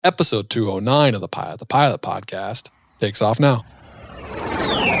Episode 209 of the Pilot Podcast takes off now.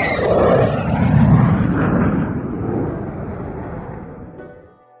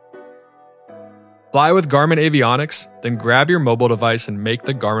 Fly with Garmin Avionics? Then grab your mobile device and make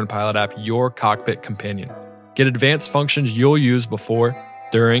the Garmin Pilot app your cockpit companion. Get advanced functions you'll use before,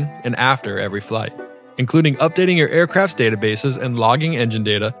 during, and after every flight, including updating your aircraft's databases and logging engine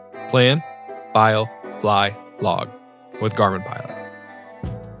data, plan, file, fly, log with Garmin Pilot.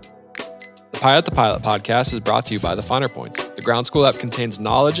 The Pilot Podcast is brought to you by The Finer Points. The Ground School app contains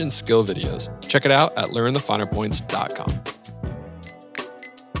knowledge and skill videos. Check it out at learnthefinerpoints.com.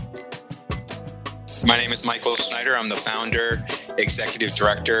 My name is Michael Schneider. I'm the founder, executive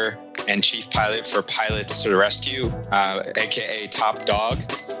director, and chief pilot for Pilots to the Rescue, aka Top Dog.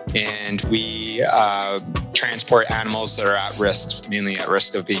 And we transport animals that are at risk, mainly at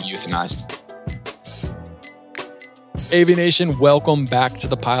risk of being euthanized. Aviation, welcome back to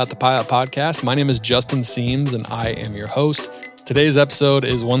the Pilot Podcast. My name is Justin Seams, and I am your host. Today's episode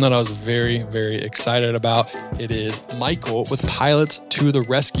is one that I was very, very excited about. It is Michael with Pilots to the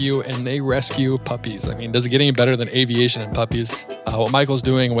Rescue, and they rescue puppies. I mean, does it get any better than aviation and puppies? What Michael's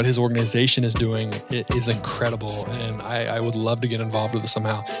doing, what his organization is doing, it is incredible, and I would love to get involved with it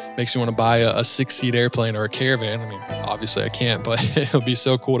somehow. Makes me want to buy a 6-seat airplane or a Caravan. I mean, obviously I can't, but it would be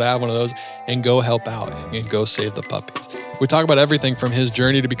so cool to have one of those and go help out and go save the puppies. We talk about everything from his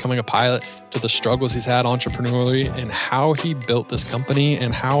journey to becoming a pilot to the struggles he's had entrepreneurially and how he built this company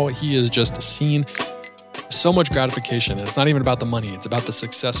and how he has just seen so much gratification. And it's not even about the money. It's about the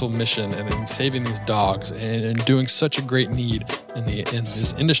successful mission and saving these dogs and doing such a great need in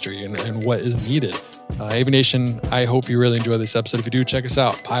this industry and what is needed. Aviation, I hope you really enjoy this episode. If you do, check us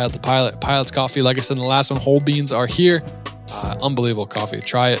out. Pilot the Pilot, Pilot's Coffee. Like I said in the last one, whole beans are here. Unbelievable coffee.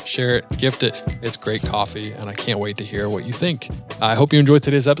 Try it, share it, gift it. It's great coffee, and I can't wait to hear what you think. I hope you enjoyed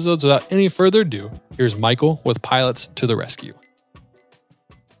today's episode. So without any further ado, here's Michael with Pilots to the Rescue.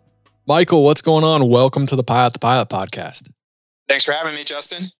 Michael, what's going on? Welcome to the Pilot Podcast. Thanks for having me,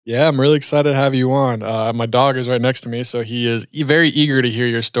 Justin. Yeah, I'm really excited to have you on. My dog is right next to me, so he is very eager to hear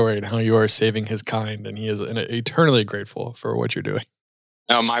your story and how you are saving his kind, and he is eternally grateful for what you're doing.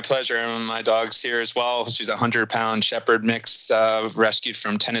 Oh, my pleasure. And my dog's here as well. She's a 100-pound Shepherd mix rescued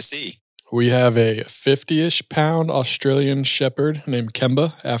from Tennessee. We have a 50-ish pound Australian Shepherd named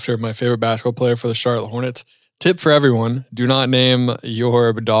Kemba, after my favorite basketball player for the Charlotte Hornets. Tip for everyone, do not name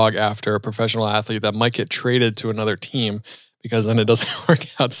your dog after a professional athlete that might get traded to another team, because then it doesn't work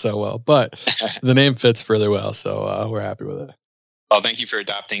out so well. But the name fits really well, so we're happy with it. Well, thank you for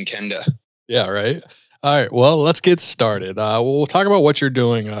adopting Kenda. Yeah, right? All right, well, let's get started. We'll talk about what you're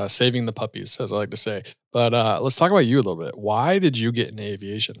doing, saving the puppies, as I like to say. But let's talk about you a little bit. Why did you get into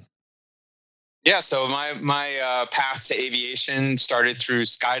aviation? Yeah, so my path to aviation started through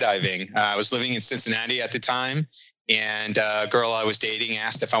skydiving. I was living in Cincinnati at the time, and a girl I was dating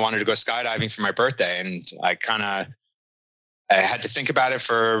asked if I wanted to go skydiving for my birthday. And I had to think about it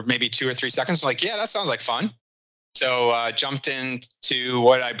for maybe 2 or 3 seconds. I'm like, yeah, that sounds like fun. So jumped into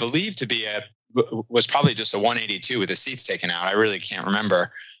what I believe to be was probably just a 182 with the seats taken out. I really can't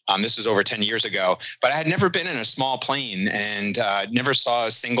remember. This was over 10 years ago, but I had never been in a small plane and never saw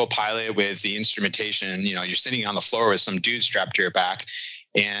a single pilot with the instrumentation. You know, you're sitting on the floor with some dude strapped to your back.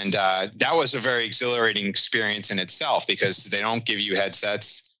 And that was a very exhilarating experience in itself, because they don't give you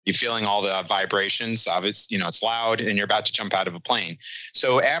headsets. You're feeling all the vibrations of it. You know, it's loud and you're about to jump out of a plane.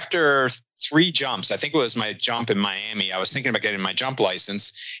 So after 3 jumps, I think it was my jump in Miami, I was thinking about getting my jump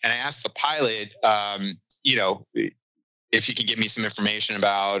license. And I asked the pilot, if he could give me some information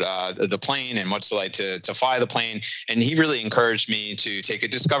about the plane and what's it like to fly the plane. And he really encouraged me to take a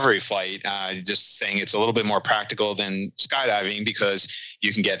discovery flight, just saying it's a little bit more practical than skydiving, because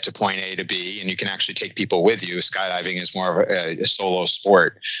you can get to point A to B and you can actually take people with you. Skydiving is more of a solo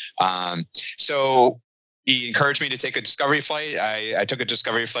sport. So he encouraged me to take a discovery flight. I took a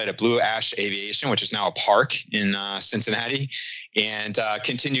discovery flight at Blue Ash Aviation, which is now a park in Cincinnati, and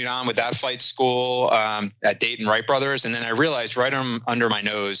continued on with that flight school at Dayton Wright Brothers. And then I realized right under my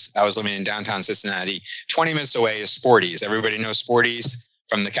nose, I was living in downtown Cincinnati, 20 minutes away is Sporty's. Everybody knows Sporty's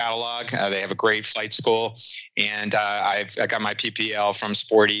from the catalog. They have a great flight school. And I got my PPL from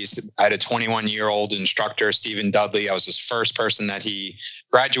Sporty's. I had a 21-year-old instructor, Stephen Dudley. I was his first person that he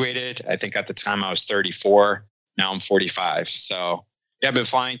graduated. I think at the time I was 34. Now I'm 45. So yeah, I've been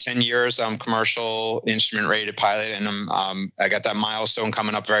flying 10 years. I'm commercial instrument rated pilot. And I got that milestone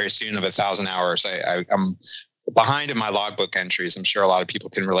coming up very soon of 1,000 hours. I'm behind in my logbook entries. I'm sure a lot of people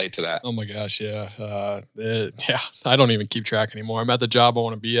can relate to that. Oh my gosh, yeah. I don't even keep track anymore. I'm at the job I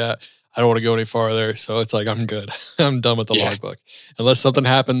want to be at. I don't want to go any farther. So it's like, I'm good. I'm done with the Yeah. logbook. Unless something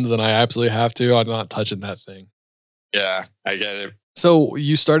happens and I absolutely have to, I'm not touching that thing. Yeah, I get it. So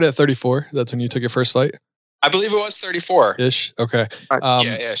you started at 34. That's when you took your first flight? I believe it was 34. Ish. Okay.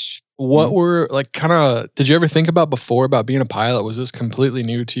 Yeah, ish. What were like did you ever think about before about being a pilot? Was this completely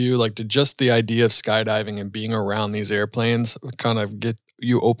new to you? Like, did just the idea of skydiving and being around these airplanes kind of get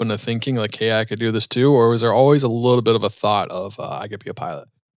you open to thinking like, hey, I could do this too? Or was there always a little bit of a thought of I could be a pilot?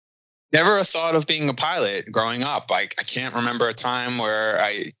 Never a thought of being a pilot growing up. I can't remember a time where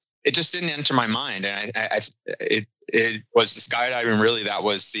it just didn't enter my mind. And it was the skydiving really that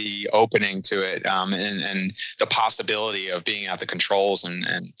was the opening to it, and the possibility of being at the controls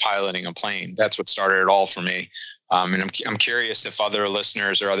and piloting a plane. That's what started it all for me. And I'm curious if other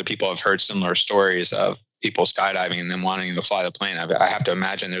listeners or other people have heard similar stories of people skydiving and then wanting to fly the plane. I have to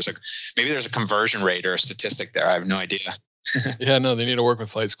imagine maybe there's a conversion rate or a statistic there. I have no idea. Yeah, no, they need to work with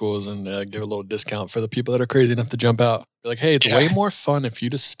flight schools and give a little discount for the people that are crazy enough to jump out. Be like, hey, it's way more fun if you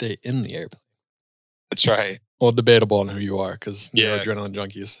just stay in the airplane. That's right. Well, debatable on who you are because you're adrenaline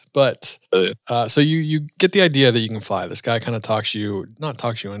junkies. But so you get the idea that you can fly. This guy kind of not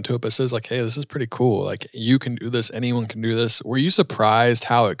talks you into it, but says like, hey, this is pretty cool. Like, you can do this. Anyone can do this. Were you surprised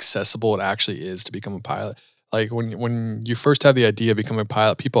how accessible it actually is to become a pilot? Like when you first have the idea of becoming a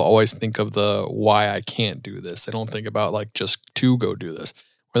pilot, people always think of the why I can't do this. They don't think about like just to go do this.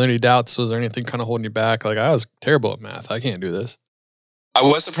 Were there any doubts? Was there anything kind of holding you back? Like, I was terrible at math. I can't do this. I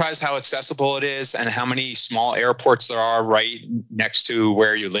was surprised how accessible it is and how many small airports there are right next to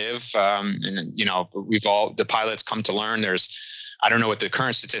where you live. And the pilots come to learn. I don't know what the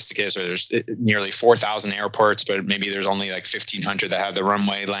current statistic is, but there's nearly 4,000 airports, but maybe there's only like 1,500 that have the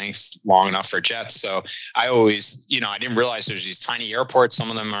runway lengths long enough for jets. So I always, I didn't realize there's these tiny airports. Some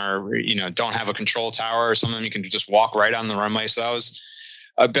of them are, don't have a control tower, or some of them you can just walk right on the runway. So that was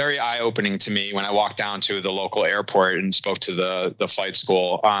very eye-opening to me when I walked down to the local airport and spoke to the flight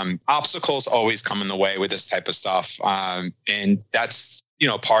school. Obstacles always come in the way with this type of stuff. And that's,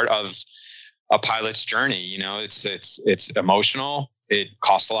 part of a pilot's journey. It's emotional. It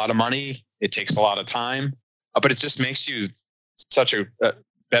costs a lot of money. It takes a lot of time, but it just makes you such a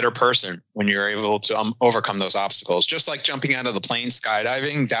better person when you're able to overcome those obstacles. Just like jumping out of the plane,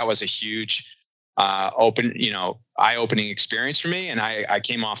 skydiving, that was a huge eye-opening experience for me. And I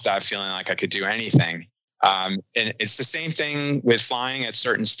came off that feeling like I could do anything. And it's the same thing with flying at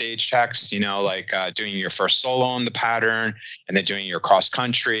certain stage checks, doing your first solo on the pattern and then doing your cross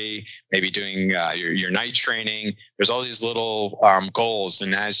country, maybe doing your night training. There's all these little goals.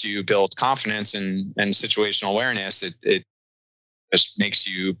 And as you build confidence and situational awareness, it just makes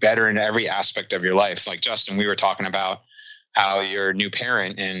you better in every aspect of your life. Like Justin, we were talking about how you're a new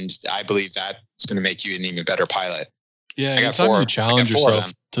parent, and I believe that's going to make you an even better pilot. Yeah, anytime you challenge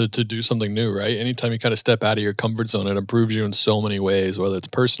yourself to do something new, right? Anytime you kind of step out of your comfort zone, it improves you in so many ways, whether it's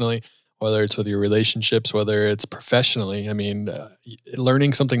personally, whether it's with your relationships, whether it's professionally. I mean,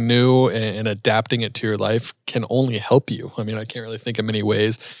 learning something new and adapting it to your life can only help you. I mean, I can't really think of many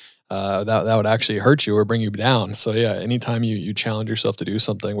ways that would actually hurt you or bring you down. So yeah, anytime you challenge yourself to do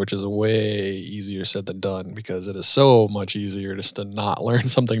something, which is way easier said than done, because it is so much easier just to not learn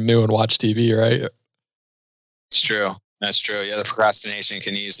something new and watch TV, right? It's true. That's true. Yeah, the procrastination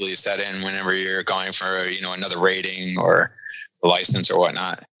can easily set in whenever you're going for, another rating or a license or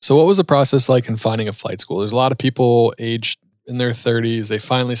whatnot. So what was the process like in finding a flight school? There's a lot of people aged in their 30s. They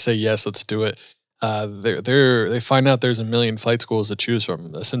finally say, yes, let's do it. They find out there's a million flight schools to choose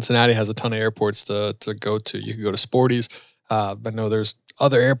from. Cincinnati has a ton of airports to go to. You can go to Sporty's. But no, there's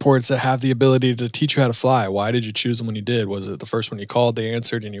other airports that have the ability to teach you how to fly. Why did you choose them when you did? Was it the first one you called, they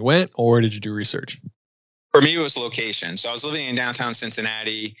answered, and you went, or did you do research? For me, it was location. So I was living in downtown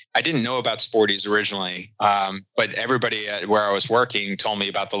Cincinnati. I didn't know about Sporty's originally, but everybody at where I was working told me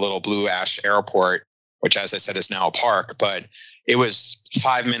about the little Blue Ash Airport, which, as I said, is now a park. But it was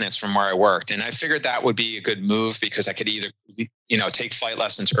 5 minutes from where I worked. And I figured that would be a good move because I could either, take flight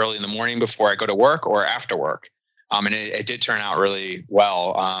lessons early in the morning before I go to work or after work. And it did turn out really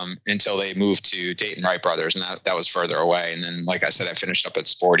well until they moved to Dayton Wright Brothers, and that was further away. And then, like I said, I finished up at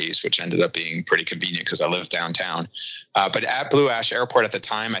Sporty's, which ended up being pretty convenient because I lived downtown. But at Blue Ash Airport at the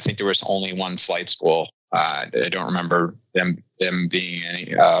time, I think there was only one flight school. I don't remember them being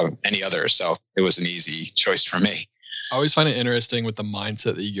any others, so it was an easy choice for me. I always find it interesting with the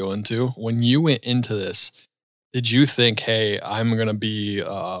mindset that you go into. When you went into this, did you think, hey, I'm going to be,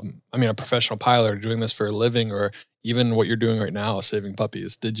 a professional pilot or doing this for a living, or even what you're doing right now, saving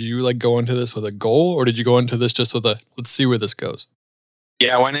puppies? Did you go into this with a goal, or did you go into this just with let's see where this goes?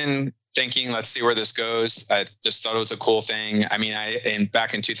 Yeah, I went in thinking, let's see where this goes. I just thought it was a cool thing. I mean,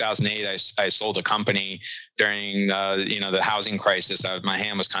 back in 2008, I sold a company during the housing crisis. My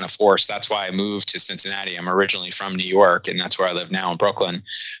hand was kind of forced. That's why I moved to Cincinnati. I'm originally from New York, and that's where I live now in Brooklyn.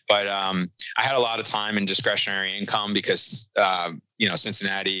 But I had a lot of time and discretionary income because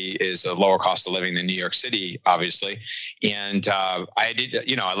Cincinnati is a lower cost of living than New York City, obviously. And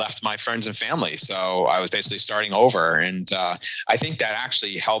I left my friends and family. So I was basically starting over. And I think that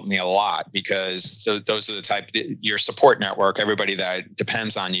actually helped me a lot because those are the type, your support network, everybody that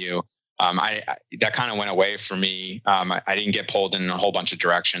depends on you. That kind of went away for me. I didn't get pulled in a whole bunch of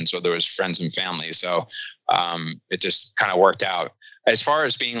directions, whether it was friends and family. So it just kind of worked out. As far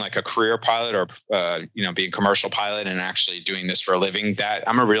as being like a career pilot or, being a commercial pilot and actually doing this for a living, that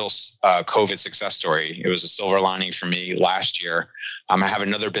I'm a real COVID success story. It was a silver lining for me last year. I have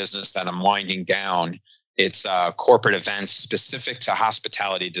another business that I'm winding down. It's corporate events specific to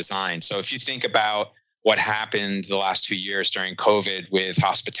hospitality design. So if you think about what happened the last 2 years during COVID with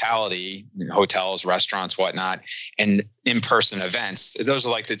hospitality, hotels, restaurants, whatnot, and in-person events, those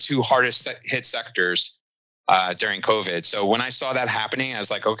are like the two hardest hit sectors during COVID. So when I saw that happening, I was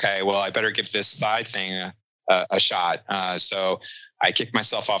like, okay, well, I better give this side thing a shot. So I kicked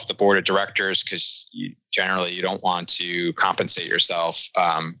myself off the board of directors because generally you don't want to compensate yourself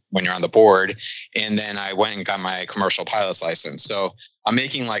when you're on the board. And then I went and got my commercial pilot's license. So I'm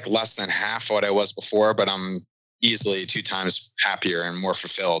making like less than half what I was before, but I'm easily 2 times happier and more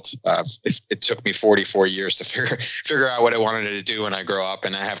fulfilled. It took me 44 years to figure out what I wanted to do when I grow up,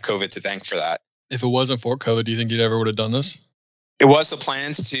 and I have COVID to thank for that. If it wasn't for COVID, do you think you'd ever would have done this? It was the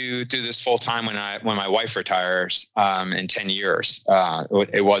plans to do this full time when my wife retires in 10 years.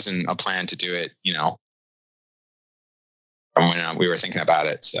 It wasn't a plan to do it, from when we were thinking about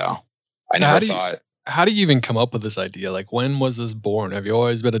it. So I never thought. How do you even come up with this idea? Like, when was this born? Have you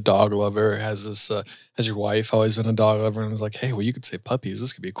always been a dog lover? Has your wife always been a dog lover and was like, hey, well, you could say puppies.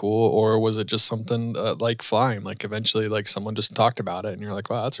 This could be cool. Or was it just something like flying? Like eventually, like someone just talked about it and you're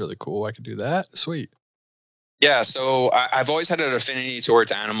like, wow, that's really cool. I could do that. Sweet. Yeah. So I've always had an affinity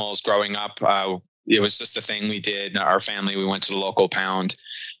towards animals growing up. It was just a thing we did. Our family, we went to the local pound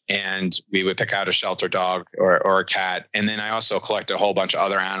and we would pick out a shelter dog or a cat. And then I also collected a whole bunch of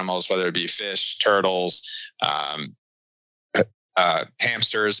other animals, whether it be fish, turtles,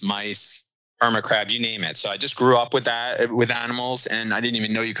 hamsters, mice, hermit crab, you name it. So I just grew up with that, with animals, and I didn't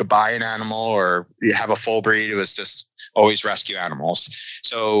even know you could buy an animal or have a full breed. It was just always rescue animals.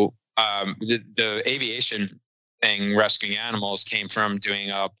 So the aviation thing, rescuing animals, came from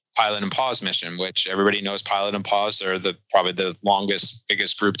doing a Pilot and Paws mission, which everybody knows Pilot and Paws are probably the longest,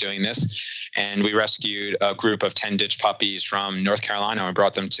 biggest group doing this. And we rescued a group of 10 ditch puppies from North Carolina and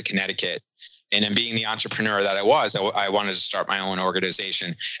brought them to Connecticut. And then being the entrepreneur that I was, I wanted to start my own organization.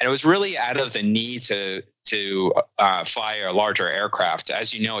 And it was really out of the need to fly a larger aircraft.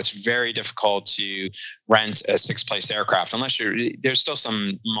 As you know, it's very difficult to rent a 6-place aircraft unless there's still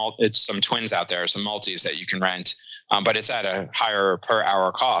some twins out there, some multis that you can rent, but it's at a higher per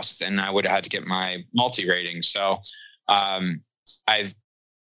hour cost. And I would have had to get my multi rating. So it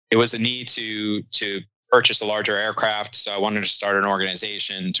was a need to purchase a larger aircraft. So I wanted to start an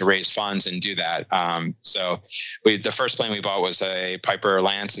organization to raise funds and do that. So the first plane we bought was a Piper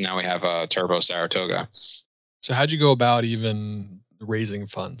Lance, and now we have a Turbo Saratoga. So how'd you go about even raising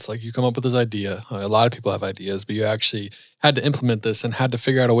funds? Like, you come up with this idea. A lot of people have ideas, but you actually had to implement this and had to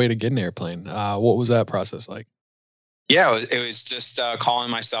figure out a way to get an airplane. What was that process like? Yeah, it was just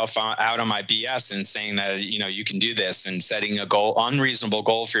calling myself out on my BS and saying that, you can do this, and setting a unreasonable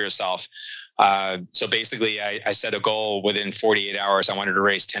goal for yourself. So basically, I set a goal within 48 hours. I wanted to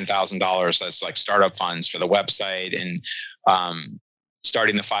raise $10,000 as like startup funds for the website and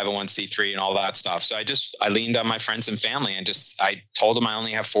starting the 501c3 and all that stuff. So I leaned on my friends and family and I told them I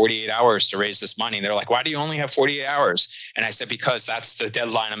only have 48 hours to raise this money. And they're like, why do you only have 48 hours? And I said, because that's the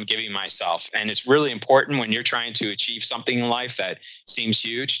deadline I'm giving myself. And it's really important when you're trying to achieve something in life that seems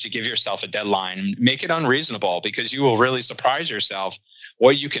huge to give yourself a deadline. Make it unreasonable, because you will really surprise yourself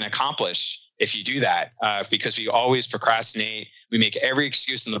what you can accomplish if you do that, because we always procrastinate. We make every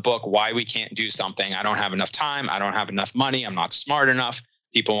excuse in the book why we can't do something. I don't have enough time. I don't have enough money. I'm not smart enough.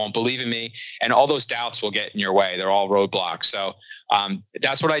 People won't believe in me. And all those doubts will get in your way. They're all roadblocks. So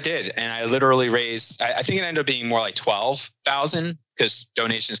that's what I did. And I literally raised, I think it ended up being more like 12,000 because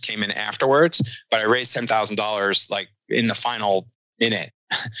donations came in afterwards, but I raised $10,000 like in the final minute.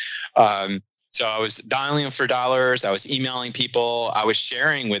 So I was dialing them for dollars. I was emailing people. I was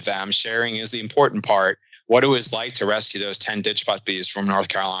sharing with them. Sharing is the important part. What it was like to rescue those 10 ditch puppies from North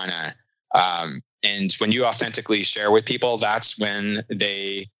Carolina. And when you authentically share with people, that's when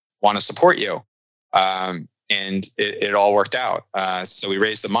they want to support you. And it all worked out. So we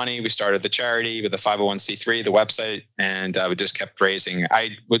raised the money. We started the charity with the 501c3, the website, and we just kept raising.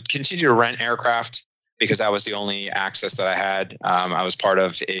 I would continue to rent aircraft because that was the only access that I had. I was part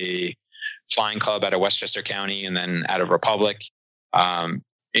of a flying club out of Westchester County and then out of Republic. And,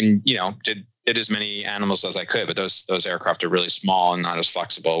 did as many animals as I could, but those aircraft are really small and not as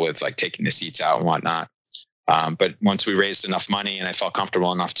flexible with like taking the seats out and whatnot. But once we raised enough money and I felt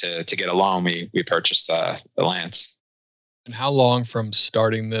comfortable enough to get a loan, we purchased the Lance. And how long from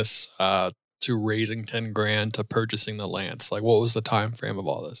starting this to raising 10 grand to purchasing the Lance? Like, what was the time frame of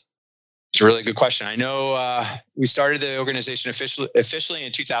all this? It's a really good question. I know we started the organization officially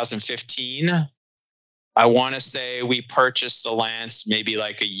in 2015. I want to say we purchased the Lance maybe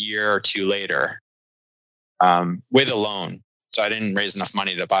like a year or two later with a loan. So I didn't raise enough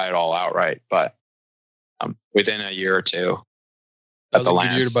money to buy it all outright, but within a year or two. That was a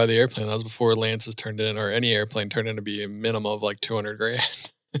good year to buy the airplane. That was before Lances turned in, or any airplane turned in to be a minimum of like 200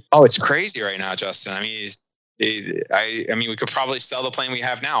 grand. Oh, it's crazy right now, Justin. I mean, we could probably sell the plane we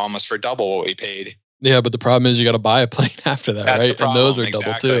have now almost for double what we paid. Yeah, but the problem is you got to buy a plane after that, That's right? And those are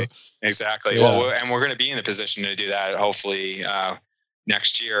double too. Exactly. Yeah. Well, we're going to be in a position to do that hopefully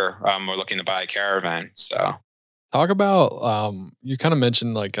next year. We're looking to buy a Caravan. So talk about you kind of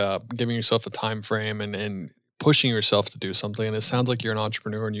mentioned like giving yourself a time frame and pushing yourself to do something. And it sounds like you're an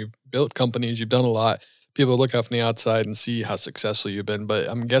entrepreneur and you've built companies, you've done a lot. People look out from the outside and see how successful you've been, but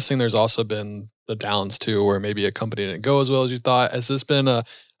I'm guessing there's also been the downs too, where maybe a company didn't go as well as you thought. Has this been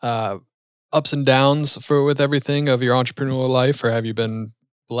ups and downs with everything of your entrepreneurial life, or have you been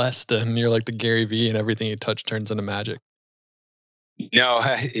blessed and you're like the Gary Vee and everything you touch turns into magic? No,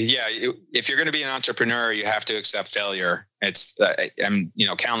 yeah. If you're going to be an entrepreneur, you have to accept failure. It's,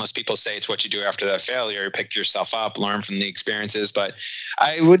 countless people say it's what you do after that failure. Pick yourself up, learn from the experiences. But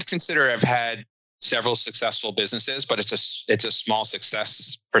I would consider I've had several successful businesses, but it's a small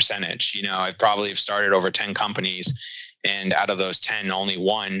success percentage. I probably have started over 10 companies, and out of those 10, only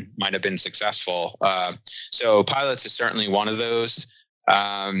one might have been successful. So Pilots is certainly one of those.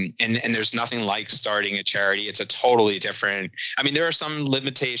 And there's nothing like starting a charity. It's a totally different, there are some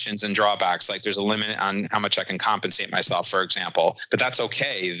limitations and drawbacks. Like there's a limit on how much I can compensate myself, for example, but that's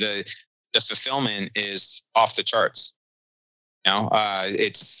okay. The fulfillment is off the charts.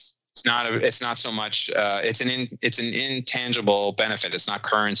 It's not so much, it's an intangible benefit. It's not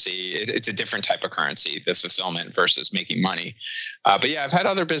currency. It's a different type of currency, the fulfillment versus making money. But yeah, I've had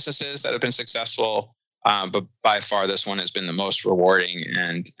other businesses that have been successful. But by far, this one has been the most rewarding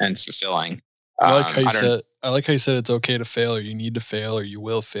and fulfilling. I like how you said it's okay to fail, or you need to fail, or you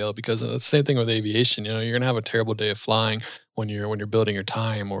will fail, because it's the same thing with aviation. You're gonna have a terrible day of flying when you're building your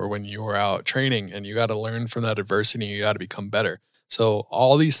time, or when you're out training, and you got to learn from that adversity. You got to become better. So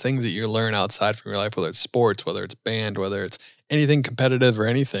all these things that you learn outside from your life, whether it's sports, whether it's band, whether it's anything competitive or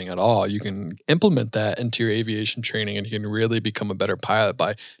anything at all, you can implement that into your aviation training, and you can really become a better pilot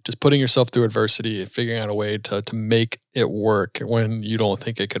by just putting yourself through adversity and figuring out a way to make it work when you don't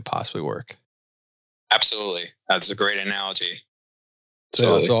think it could possibly work. Absolutely. That's a great analogy.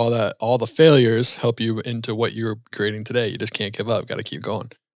 So all the failures help you into what you're creating today. You just can't give up. Got to keep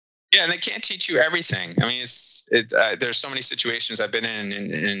going. Yeah, and they can't teach you everything. There's so many situations I've been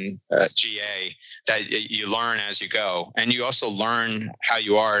in GA that you learn as you go, and you also learn how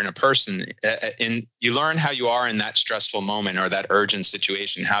you are in a person. You learn how you are in that stressful moment or that urgent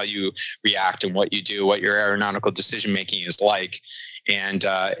situation, how you react and what you do, what your aeronautical decision making is like, and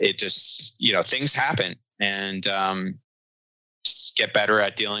it just things happen, and get better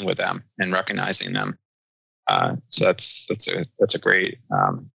at dealing with them and recognizing them. So that's a great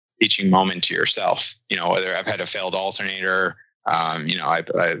teaching moment to yourself. Whether I've had a failed alternator,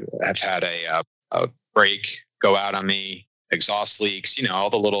 I've had a brake go out on me, exhaust leaks,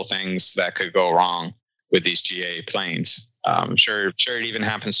 all the little things that could go wrong with these GA planes. I'm sure it even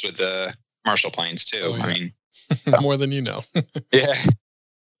happens with the commercial planes too. Oh, yeah. More than you know. Yeah.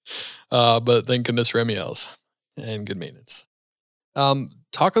 But thank goodness Remiel's and good maintenance.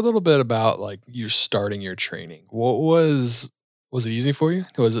 Talk a little bit about like you starting your training. What was it easy for you?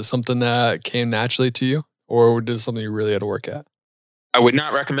 Was it something that came naturally to you, or was it something you really had to work at? I would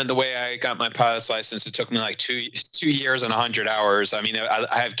not recommend the way I got my pilot's license. It took me like 2 years and 100 hours. I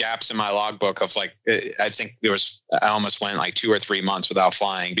have gaps in my logbook of like, I think I almost went like 2 or 3 months without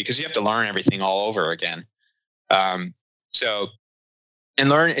flying because you have to learn everything all over again.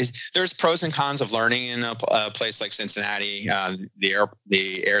 There's pros and cons of learning in a place like Cincinnati. The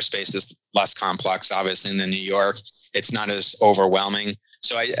airspace is less complex, obviously, than New York. It's not as overwhelming.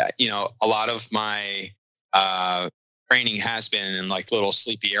 So a lot of my training has been in like little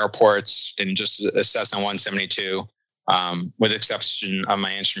sleepy airports and just a Cessna 172. With the exception of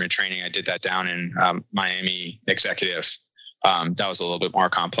my instrument training, I did that down in Miami Executive. That was a little bit more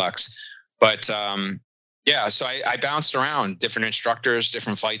complex. But yeah, so I bounced around different instructors,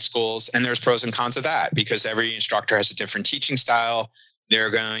 different flight schools, and there's pros and cons of that because every instructor has a different teaching style. They're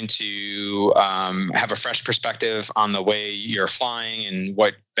going to have a fresh perspective on the way you're flying and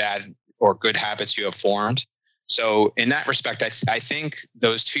what bad or good habits you have formed. So in that respect, I think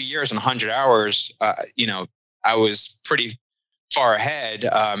those 2 years and 100 hours, I was pretty far ahead.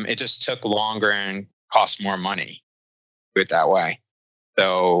 It just took longer and cost more money. Do it that way.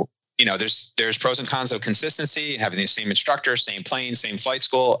 So, there's pros and cons of consistency, having the same instructor, same plane, same flight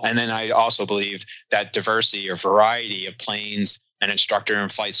school. And then I also believe that diversity or variety of planes and instructor and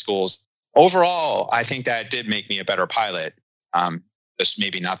flight schools. Overall, I think that did make me a better pilot. Just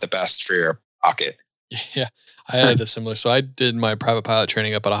maybe not the best for your pocket. Yeah, I had a similar. So I did my private pilot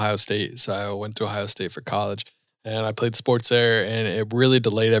training up at Ohio State. So I went to Ohio State for college. And I played sports there, and it really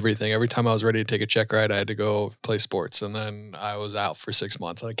delayed everything. Every time I was ready to take a check ride, I had to go play sports. And then I was out for 6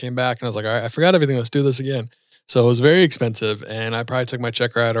 months. And I came back, and I was like, all right, I forgot everything. Let's do this again. So it was very expensive. And I probably took my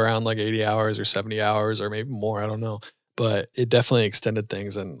check ride around like 80 hours or 70 hours or maybe more. I don't know. But it definitely extended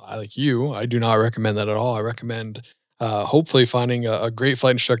things. And I do not recommend that at all. I recommend hopefully finding a great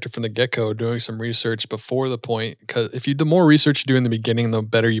flight instructor from the get-go, doing some research before the point. Because the more research you do in the beginning, the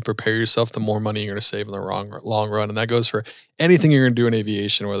better you prepare yourself, the more money you're going to save in the long run. And that goes for anything you're going to do in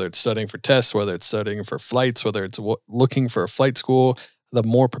aviation, whether it's studying for tests, whether it's studying for flights, whether it's looking for a flight school. The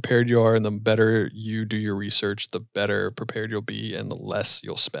more prepared you are and the better you do your research, the better prepared you'll be and the less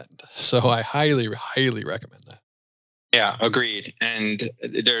you'll spend. So I highly, highly recommend that. Yeah, agreed. And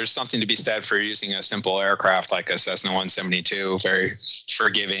there's something to be said for using a simple aircraft like a Cessna 172, very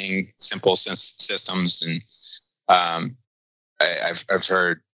forgiving, simple systems. And I've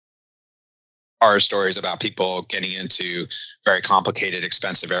heard horror stories about people getting into very complicated,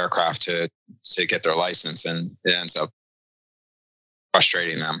 expensive aircraft to get their license, and it ends up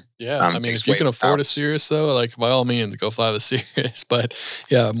frustrating them. Yeah, if you can afford a Cirrus, though, like by all means, go fly the Cirrus. But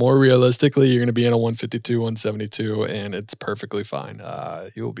yeah, more realistically, you're going to be in a 152, 172, and it's perfectly fine.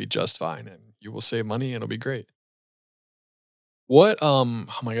 You will be just fine, and you will save money, and it'll be great. What? Oh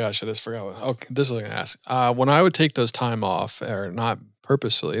my gosh, I just forgot. This was going to ask. When I would take those time off, or not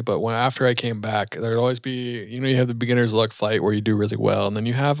purposefully, but after I came back, there'd always be, you have the beginner's luck flight where you do really well, and then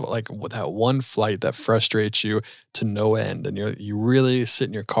you have like that one flight that frustrates you to no end, and you really sit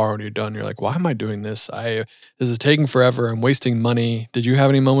in your car when you're done. You're like, why am I doing this? This is taking forever. I'm wasting money. Did you have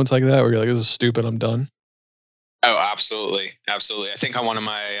any moments like that where you're like, this is stupid, I'm done? Oh, absolutely, absolutely. I think on one of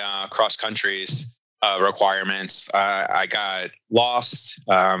my cross countries requirements, I got lost.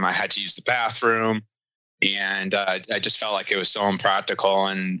 I had to use the bathroom. And I just felt like it was so impractical.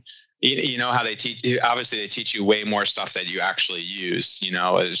 And you know how they teach you way more stuff that you actually use,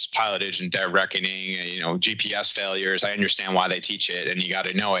 as pilotage and dead reckoning, GPS failures. I understand why they teach it and you got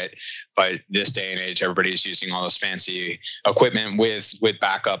to know it. But this day and age, everybody's using all this fancy equipment with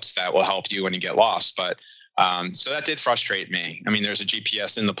backups that will help you when you get lost. But so that did frustrate me. There's a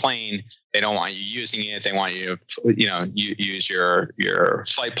GPS in the plane. They don't want you using it. They want you to, use your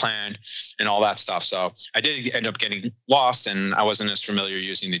flight plan and all that stuff. So I did end up getting lost, and I wasn't as familiar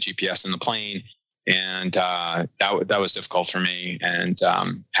using the GPS in the plane, and that was difficult for me. And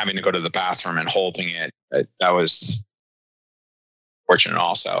having to go to the bathroom and holding it, that was fortunate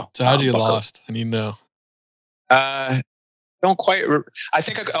also. So how'd you lost? I need to know. Don't quite. I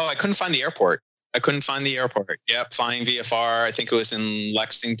think I couldn't find the airport. Yep, flying VFR. I think it was in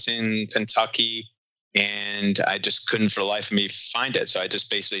Lexington, Kentucky. And I just couldn't for the life of me find it. So I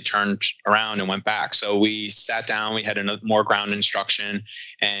just basically turned around and went back. So we sat down, we had more ground instruction,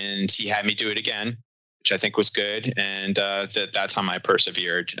 and he had me do it again, which I think was good. And that time I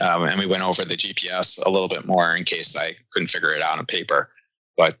persevered. And we went over the GPS a little bit more in case I couldn't figure it out on paper.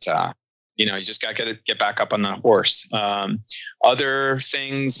 But you just got to get back up on the horse. Other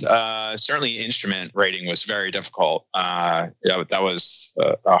things, certainly instrument rating was very difficult. That was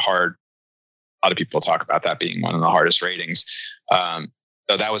a hard. A lot of people talk about that being one of the hardest ratings.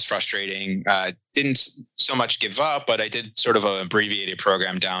 So that was frustrating. Didn't so much give up, but I did sort of an abbreviated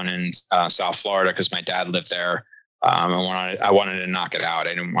program down in South Florida because my dad lived there. I wanted to knock it out.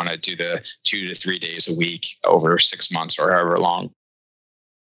 I didn't want to do the 2 to 3 days a week over 6 months or however long.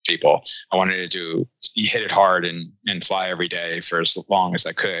 People, I wanted to hit it hard and fly every day for as long as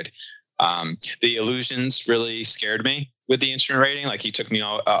I could. The illusions really scared me with the instrument rating. Like he took me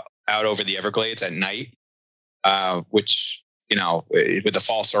out over the Everglades at night, which with the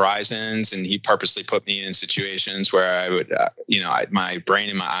false horizons, and he purposely put me in situations where I would, my brain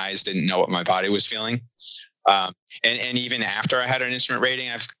and my eyes didn't know what my body was feeling. And even after I had an instrument rating,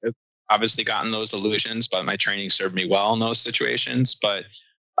 I've obviously gotten those illusions, but my training served me well in those situations. But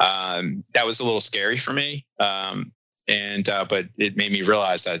that was a little scary for me. But it made me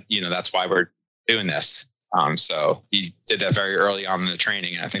realize that, that's why we're doing this. So he did that very early on in the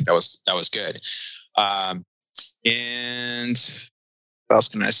training, and I think that was good. And what else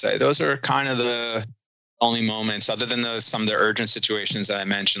can I say? Those are kind of the only moments, other than some of the urgent situations that I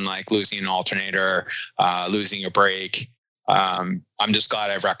mentioned, like losing an alternator, losing a brake. I'm just glad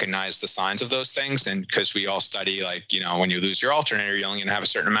I've recognized the signs of those things. And because we all study, like, when you lose your alternator, you're only going to have a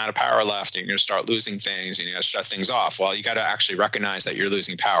certain amount of power left, and you're going to start losing things, and you got to shut things off. Well, you got to actually recognize that you're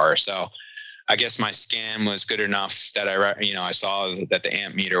losing power. So I guess my scan was good enough that I saw that the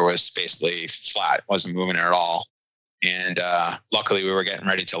amp meter was basically flat, wasn't moving at all. And luckily we were getting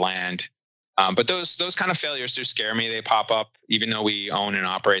ready to land. But those kind of failures do scare me. They pop up, even though we own and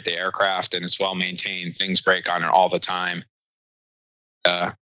operate the aircraft and it's well maintained. Things break on it all the time.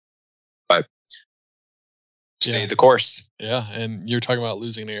 But stay the course. Yeah, and you're talking about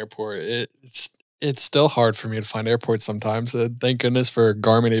losing an airport. It's still hard for me to find airports sometimes. Thank goodness for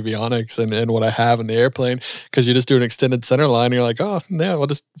Garmin avionics and what I have in the airplane, because you just do an extended center line. And you're like, oh, yeah, we'll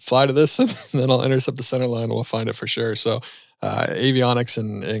just fly to this, and then I'll intercept the center line and we'll find it for sure. So avionics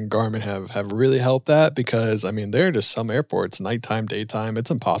and Garmin have really helped that, because, there are just some airports, nighttime, daytime,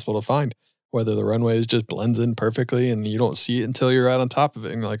 it's impossible to find, whether the runways just blends in perfectly and you don't see it until you're out on top of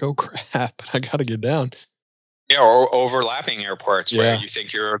it. And you're like, oh, crap, I got to get down. Yeah, or overlapping airports where you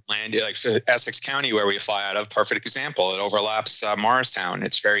think you're landing, like Essex County, where we fly out of. Perfect example. It overlaps Morristown.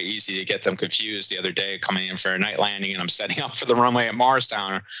 It's very easy to get them confused. The other day, coming in for a night landing, and I'm setting up for the runway at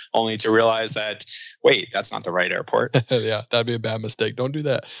Morristown, only to realize that, wait, that's not the right airport. Yeah, that'd be a bad mistake. Don't do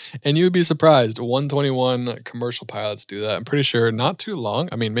that. And you'd be surprised. 121 commercial pilots do that. I'm pretty sure not too long.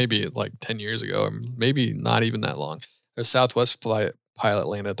 Maybe like 10 years ago, or maybe not even that long. A Southwest pilot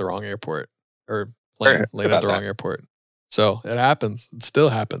landed at the wrong airport, or landed at the wrong airport. So it happens. It still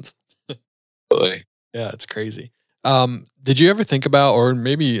happens. Really? Yeah, it's crazy. Did you ever think about, or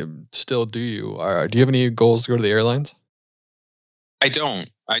maybe still do you have any goals to go to the airlines? I don't.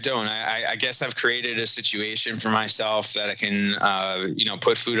 I guess I've created a situation for myself that I can,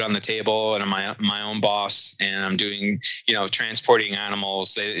 put food on the table, and I'm my own boss, and I'm doing, transporting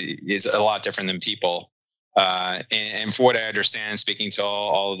animals. It's a lot different than people. And for what I understand, speaking to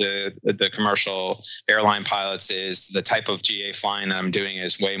all the commercial airline pilots, is the type of GA flying that I'm doing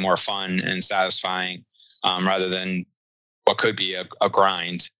is way more fun and satisfying, rather than what could be a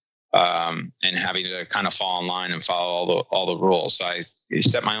grind, and having to kind of fall in line and follow all the rules. So I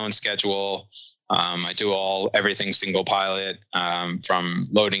set my own schedule. I do everything single pilot, from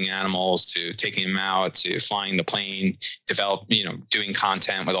loading animals to taking them out to flying the plane, doing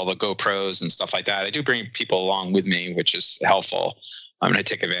content with all the GoPros and stuff like that. I do bring people along with me, which is helpful. I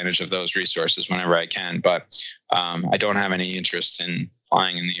take advantage of those resources whenever I can, but I don't have any interest in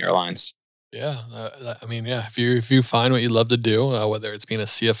flying in the airlines. Yeah. If you find what you love to do, whether it's being a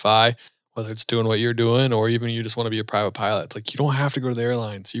CFI, whether it's doing what you're doing, or even you just want to be a private pilot, it's like, you don't have to go to the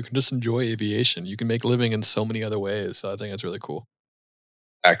airlines. You can just enjoy aviation. You can make a living in so many other ways. So I think that's really cool.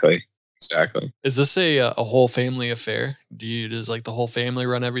 Exactly. Is this a whole family affair? Does like the whole family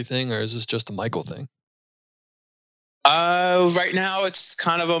run everything, or is this just a Michael thing? Right now it's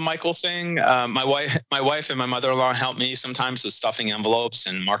kind of a Michael thing. My wife and my mother-in-law help me sometimes with stuffing envelopes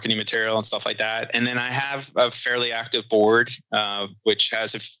and marketing material and stuff like that. And then I have a fairly active board, which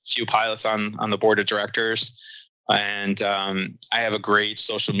has a few pilots on the board of directors. And I have a great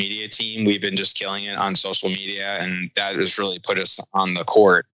social media team. We've been just killing it on social media, and that has really put us on the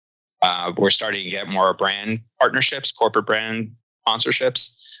court. We're starting to get more brand partnerships, corporate brand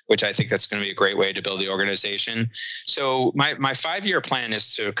sponsorships, which I think that's going to be a great way to build the organization. So my 5-year plan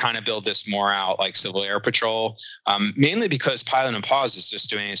is to kind of build this more out like Civil Air Patrol, mainly because Pilot and Pause is just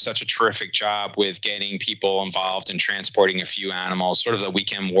doing such a terrific job with getting people involved in transporting a few animals, sort of the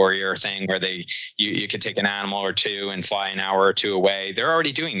weekend warrior thing where you could take an animal or two and fly an hour or two away. They're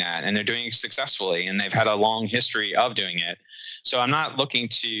already doing that, and they're doing it successfully, and they've had a long history of doing it. So I'm not looking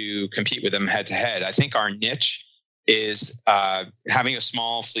to compete with them head to head. I think our niche is having a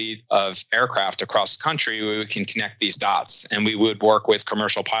small fleet of aircraft across the country where we can connect these dots. And we would work with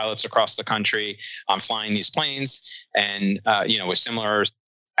commercial pilots across the country on flying these planes, and with similar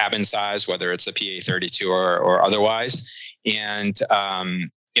cabin size, whether it's a PA-32 or otherwise. And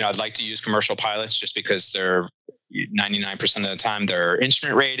I'd like to use commercial pilots just because they're 99% of the time they're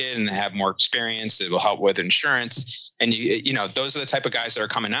instrument rated and they have more experience. It will help with insurance. And those are the type of guys that are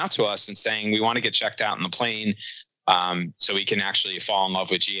coming out to us and saying, we want to get checked out in the plane. So we can actually fall in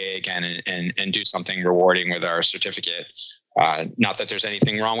love with GA again and do something rewarding with our certificate. Not that there's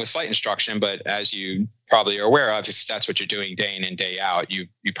anything wrong with flight instruction, but as you probably are aware of, if that's what you're doing day in and day out, you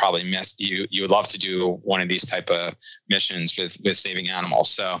probably you would love to do one of these type of missions with saving animals.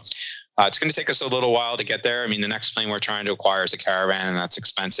 So it's going to take us a little while to get there. I mean, the next plane we're trying to acquire is a Caravan, and that's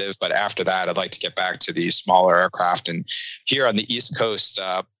expensive. But after that, I'd like to get back to these smaller aircraft. And here on the East Coast,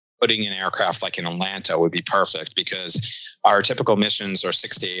 putting an aircraft like in Atlanta would be perfect, because our typical missions are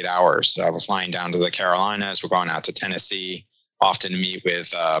 6 to 8 hours. We're flying down to the Carolinas. We're going out to Tennessee, often to meet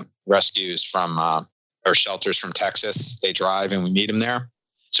with rescues from or shelters from Texas. They drive and we meet them there.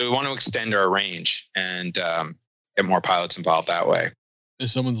 So we want to extend our range and get more pilots involved that way. If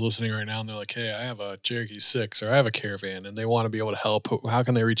someone's listening right now and they're like, hey, I have a Cherokee 6 or I have a Caravan and they want to be able to help, how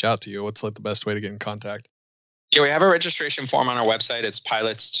can they reach out to you? What's like the best way to get in contact? Yeah, we have a registration form on our website. It's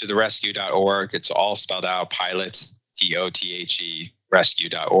pilotstotherescue.org. It's all spelled out, pilots, TOTHE,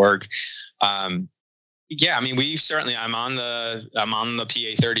 rescue.org. Yeah, I mean, I'm on the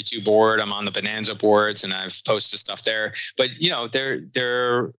PA32 board. I'm on the Bonanza boards, and I've posted stuff there. But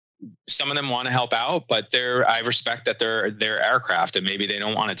they're some of them want to help out, but I respect that they're aircraft, and maybe they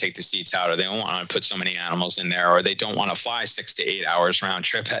don't want to take the seats out, or they don't want to put so many animals in there, or they don't want to fly 6 to 8 hours round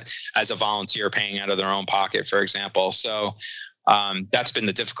trip as a volunteer, paying out of their own pocket, for example. So that's been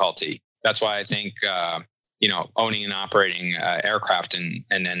the difficulty. That's why I think owning and operating aircraft and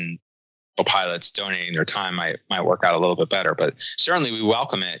then pilots donating their time might work out a little bit better. But certainly we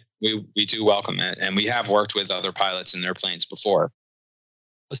welcome it. We do welcome it, and we have worked with other pilots in their planes before.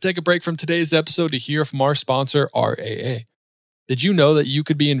 Let's take a break from today's episode to hear from our sponsor, RAA. Did you know that you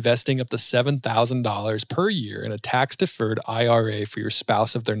could be investing up to $7,000 per year in a tax-deferred IRA for your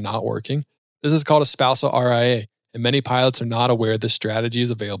spouse if they're not working? This is called a spousal RIA, and many pilots are not aware this strategy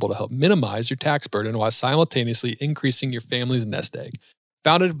is available to help minimize your tax burden while simultaneously increasing your family's nest egg.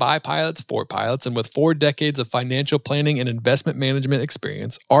 Founded by pilots for pilots, and with 4 decades of financial planning and investment management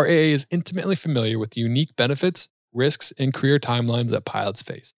experience, RAA is intimately familiar with the unique benefits, risks, and career timelines that pilots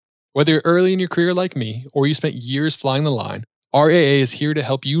face. Whether you're early in your career like me, or you spent years flying the line, RAA is here to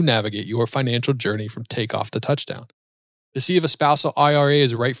help you navigate your financial journey from takeoff to touchdown. To see if a spousal IRA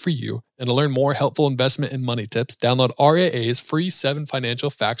is right for you, and to learn more helpful investment and money tips, download RAA's free 7 financial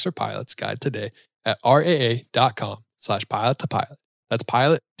facts for pilots guide today at raa.com/pilot to pilot. That's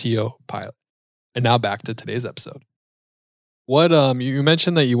pilot, T-O, pilot. And now back to today's episode. What you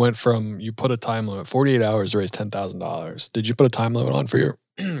mentioned that you put a time limit, 48 hours to raise $10,000. Did you put a time limit on for your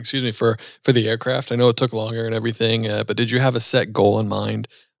for the aircraft? I know it took longer and everything, but did you have a set goal in mind?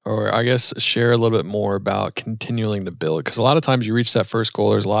 Or I guess share a little bit more about continuing to build, because a lot of times you reach that first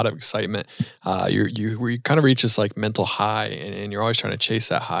goal, there's a lot of excitement. You kind of reach this like mental high, and you're always trying to chase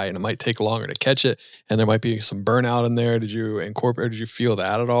that high, and it might take longer to catch it, and there might be some burnout in there. Did you feel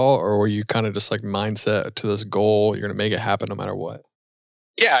that at all, or were you kind of just like mindset to this goal, you're going to make it happen no matter what?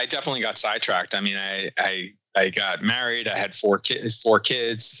 Yeah, I definitely got sidetracked. I mean, I got married. I had four kids,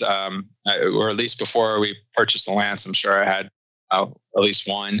 or at least before we purchased the Lance, I'm sure I had at least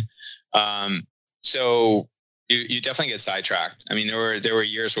one. So you definitely get sidetracked. I mean, there were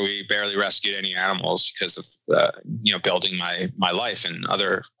years where we barely rescued any animals because of building my life and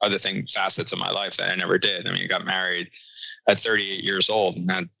other facets of my life that I never did. I mean, I got married at 38 years old and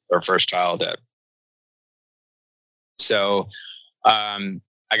had our first child so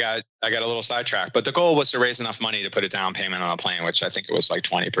I got a little sidetracked, but the goal was to raise enough money to put a down payment on a plane, which I think it was like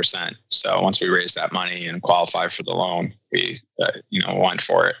 20%. So once we raised that money and qualified for the loan, we went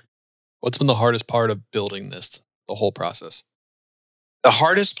for it. What's been the hardest part of building this, the whole process? The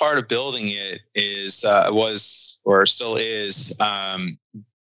hardest part of building it still is,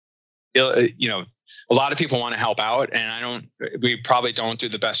 a lot of people want to help out, and we probably don't do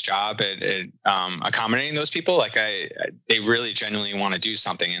the best job at accommodating those people. Like they really genuinely want to do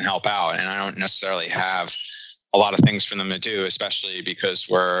something and help out. And I don't necessarily have a lot of things for them to do, especially because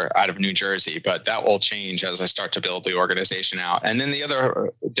we're out of New Jersey, but that will change as I start to build the organization out. And then the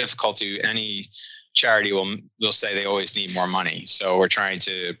other difficulty, any charity will say they always need more money. So we're trying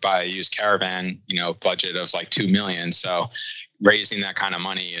to buy a used Caravan, budget of like $2 million. So raising that kind of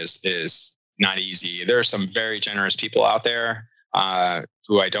money is not easy. There are some very generous people out there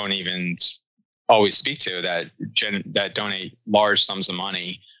who I don't even always speak to that donate large sums of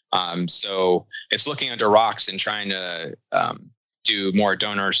money. So it's looking under rocks and trying to do more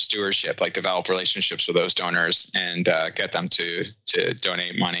donor stewardship, like develop relationships with those donors and get them to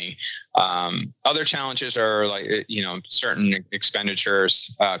donate money. Other challenges are like, certain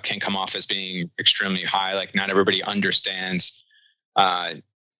expenditures can come off as being extremely high. Like not everybody understands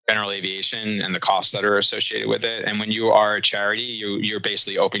general aviation and the costs that are associated with it. And when you are a charity, you're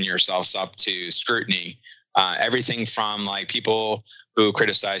basically opening yourselves up to scrutiny. Everything from like people who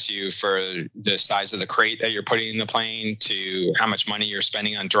criticize you for the size of the crate that you're putting in the plane to how much money you're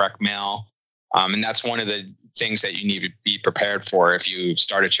spending on direct mail. And that's one of the things that you need to be prepared for. If you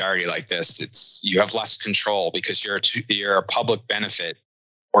start a charity like this, you have less control because you're a public benefit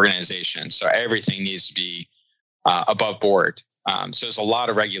organization. So everything needs to be above board. So there's a lot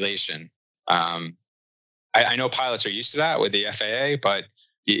of regulation. I know pilots are used to that with the FAA, but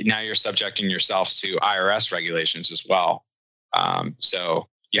now you're subjecting yourselves to IRS regulations as well. So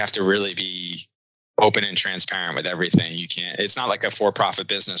you have to really be open and transparent with everything. It's not like a for-profit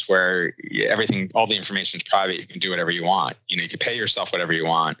business where all the information is private. You can do whatever you want. You can pay yourself whatever you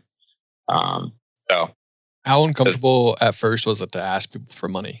want. How uncomfortable at first was it to ask people for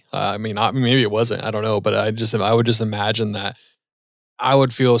money? Maybe it wasn't, I don't know, but I would just imagine that I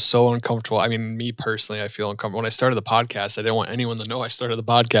would feel so uncomfortable. I mean, me personally, I feel uncomfortable. When I started the podcast, I didn't want anyone to know I started the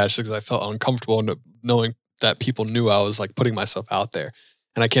podcast because I felt uncomfortable knowing that people knew I was like putting myself out there.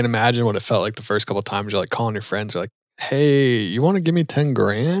 And I can't imagine what it felt like the first couple of times. You're like calling your friends, you're like, hey, you want to give me 10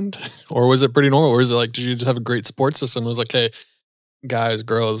 grand? Or was it pretty normal? Or is it like, did you just have a great support system? It was like, hey, guys,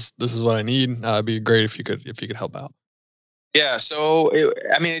 girls, this is what I need. It'd be great if you could help out. Yeah. So,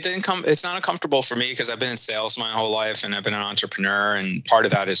 it's not uncomfortable for me because I've been in sales my whole life and I've been an entrepreneur. And part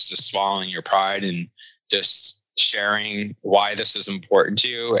of that is just swallowing your pride and just sharing why this is important to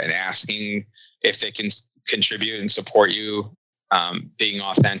you and asking if they can contribute and support you, being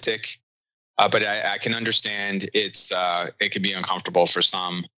authentic. But I can understand it can be uncomfortable for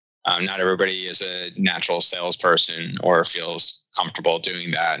some. Not everybody is a natural salesperson or feels comfortable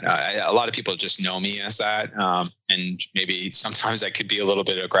doing that. A lot of people just know me as that. And maybe sometimes I could be a little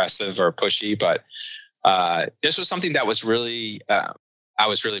bit aggressive or pushy, but this was something that was really, I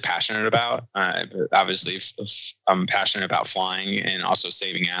was really passionate about. Obviously, I'm passionate about flying and also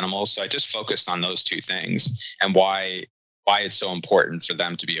saving animals. So I just focused on those two things and why it's so important for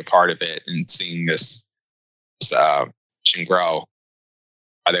them to be a part of it and seeing this mission grow.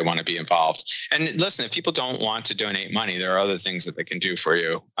 Why they want to be involved. And listen, if people don't want to donate money, there are other things that they can do for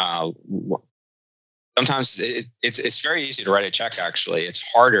you. Sometimes it's very easy to write a check. Actually, it's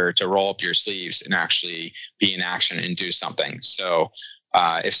harder to roll up your sleeves and actually be in action and do something. So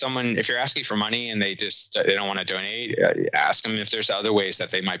if you're asking for money and they don't want to donate, ask them if there's other ways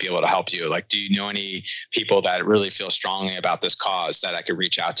that they might be able to help you. Like, do you know any people that really feel strongly about this cause that I could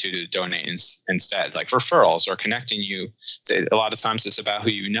reach out to donate instead? Like referrals or connecting you. A lot of times it's about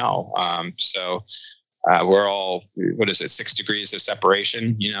who you know. We're all, 6 degrees of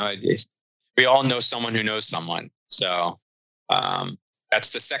separation. We all know someone who knows someone. So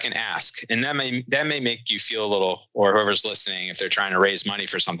that's the second ask. And that may make you feel a little, or whoever's listening, if they're trying to raise money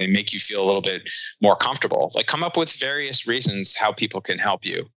for something, make you feel a little bit more comfortable. Like come up with various reasons how people can help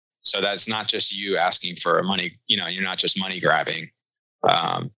you. So that's not just you asking for money. You're not just money grabbing.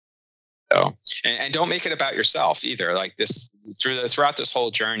 And don't make it about yourself either. Like this, throughout this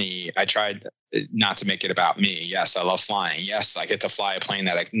whole journey, I tried not to make it about me. Yes, I love flying. Yes, I get to fly a plane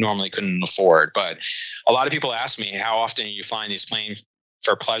that I normally couldn't afford. But a lot of people ask me, how often are you flying these planes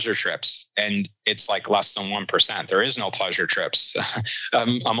for pleasure trips? And it's like less than 1%. There is no pleasure trips.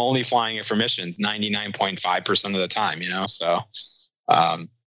 I'm only flying it for missions 99.5% of the time, So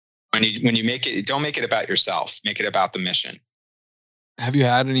when you make it, don't make it about yourself, make it about the mission. Have you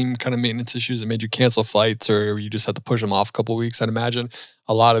had any kind of maintenance issues that made you cancel flights or you just had to push them off a couple of weeks? I'd imagine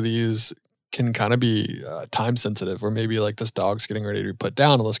a lot of these can kind of be time sensitive, or maybe like this dog's getting ready to be put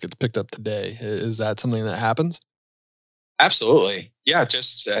down unless it gets picked up today. Is that something that happens? Absolutely. Yeah.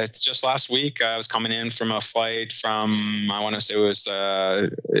 Just last week, I was coming in from a flight from, I want to say it was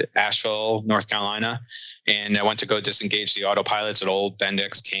Asheville, North Carolina. And I went to go disengage the autopilots at old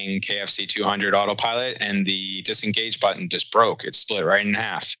Bendix King KFC 200 autopilot. And the disengage button just broke. It split right in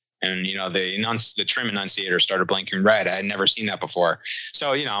half. And, the trim enunciator started blinking red. I had never seen that before.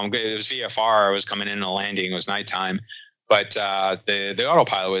 So, it was VFR. I was coming in a landing. It was nighttime. But the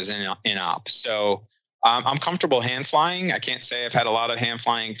autopilot was in op. So I'm comfortable hand flying. I can't say I've had a lot of hand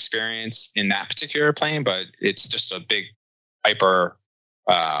flying experience in that particular plane, but it's just a big Piper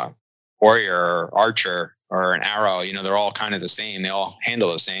Warrior Archer or an Arrow, they're all kind of the same. They all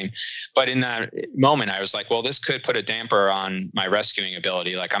handle the same. But in that moment, I was like, well, this could put a damper on my rescuing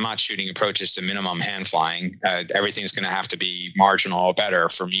ability. Like, I'm not shooting approaches to minimum hand flying. Everything's going to have to be marginal or better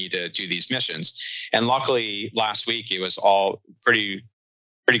for me to do these missions. And luckily, last week, it was all pretty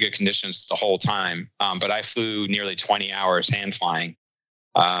good conditions the whole time. But I flew nearly 20 hours hand flying.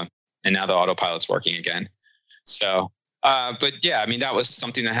 And now the autopilot's working again. So, but yeah, I mean, that was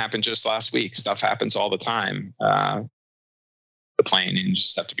something that happened just last week. Stuff happens all the time. The plane, and you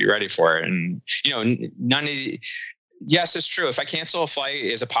just have to be ready for it. And, yes, it's true. If I cancel a flight,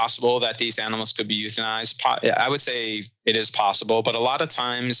 is it possible that these animals could be euthanized? I would say it is possible, but a lot of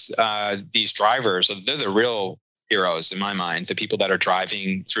times these drivers, they're the real heroes in my mind, the people that are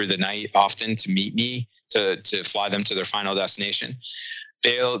driving through the night often to meet me, to fly them to their final destination.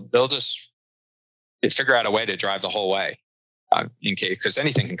 They'll just figure out a way to drive the whole way in case, because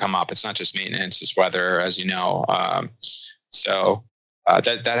anything can come up. It's not just maintenance, it's weather, as you know. So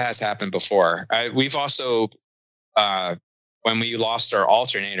that has happened before. We've also, when we lost our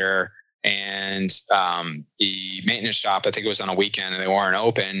alternator and the maintenance shop, I think it was on a weekend and they weren't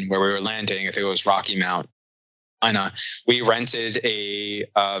open where we were landing. I think it was Rocky Mount. We rented a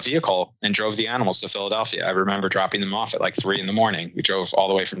vehicle and drove the animals to Philadelphia. I remember dropping them off at like 3 a.m. We drove all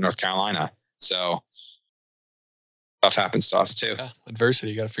the way from North Carolina. So stuff happens to us too. Yeah,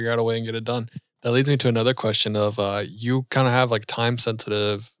 adversity. You got to figure out a way and get it done. That leads me to another question of you kind of have like time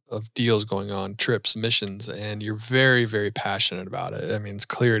sensitive of deals going on, trips, missions, and you're very, very passionate about it. I mean, it's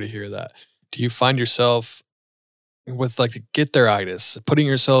clear to hear that. Do you find yourself with like get there-itis, putting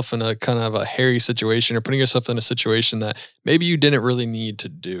yourself in a kind of a hairy situation or putting yourself in a situation that maybe you didn't really need to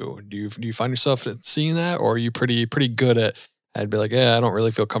do? Do you find yourself seeing that, or are you pretty good at I'd be like, yeah, I don't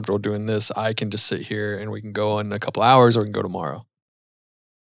really feel comfortable doing this. I can just sit here and we can go in a couple hours or we can go tomorrow.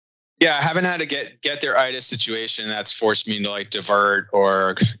 Yeah, I haven't had a get there itis situation that's forced me to like divert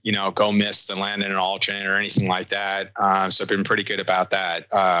or, go miss and land in an alternate or anything like that. So I've been pretty good about that.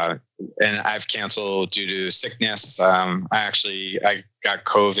 And I've canceled due to sickness. I got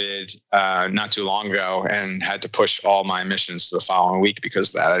COVID not too long ago and had to push all my missions to the following week because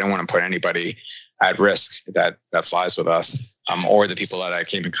of that. I didn't want to put anybody at risk that flies with us or the people that I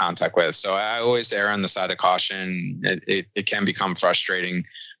came in contact with. So I always err on the side of caution. It can become frustrating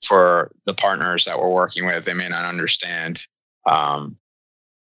for the partners that we're working with. They may not understand.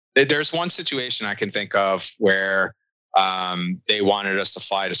 There's one situation I can think of where they wanted us to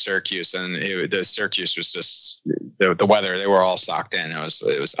fly to Syracuse, and the Syracuse was just the weather. They were all socked in.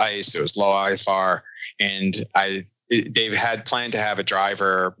 It was ice. It was low IFR, and they had planned to have a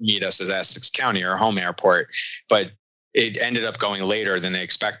driver meet us at Essex County, our home airport, but it ended up going later than they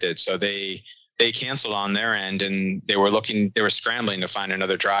expected. So they canceled on their end, and they were scrambling to find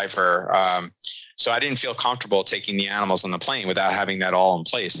another driver. So I didn't feel comfortable taking the animals on the plane without having that all in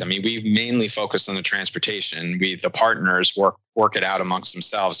place. I mean, we mainly focused on the transportation. The partners work it out amongst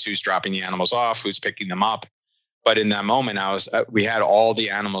themselves, who's dropping the animals off, who's picking them up. But in that moment, we had all the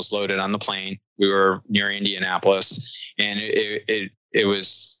animals loaded on the plane. We were near Indianapolis, and it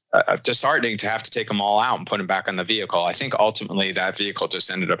was disheartening to have to take them all out and put them back on the vehicle. I think ultimately that vehicle just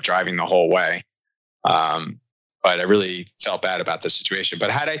ended up driving the whole way. But I really felt bad about the situation. But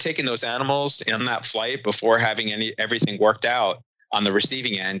had I taken those animals in that flight before having everything worked out on the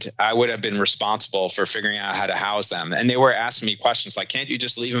receiving end, I would have been responsible for figuring out how to house them. And they were asking me questions like, can't you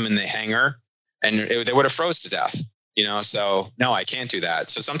just leave them in the hangar? And they would have froze to death, So no, I can't do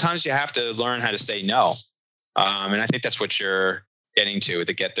that. So sometimes you have to learn how to say no. And I think that's what you're getting to with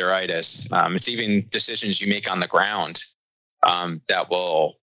the get there itis. It's even decisions you make on the ground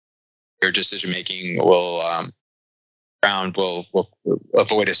your decision making will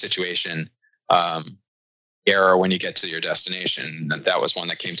avoid a situation error when you get to your destination. That was one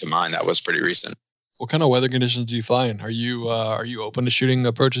that came to mind. That was pretty recent. What kind of weather conditions do you fly in? Are you open to shooting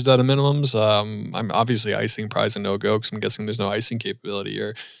approaches out of minimums? I'm obviously icing prize and no go because I'm guessing there's no icing capability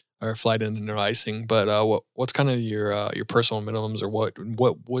or flight in and no icing. But what's kind of your personal minimums, or what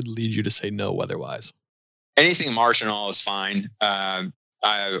would lead you to say no weather-wise? Anything marginal is fine.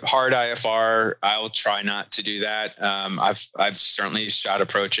 Hard IFR, I'll try not to do that. I've certainly shot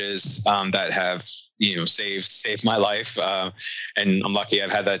approaches that have saved my life, and I'm lucky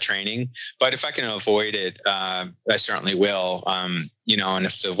I've had that training. But if I can avoid it, I certainly will. And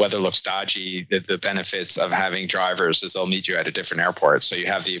if the weather looks dodgy, the benefits of having drivers is they'll meet you at a different airport, so you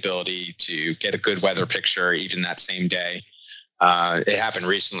have the ability to get a good weather picture even that same day. It happened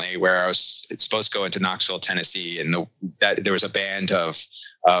recently where I was supposed to go into Knoxville, Tennessee, and there was a band of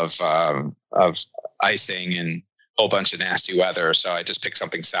icing, and whole bunch of nasty weather. So I just picked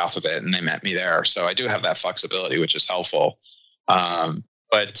something south of it and they met me there. So I do have that flexibility, which is helpful. Yeah,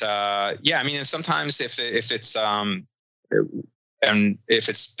 I mean, sometimes if it's and if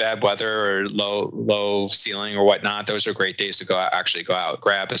it's bad weather or low ceiling or whatnot, those are great days to go out,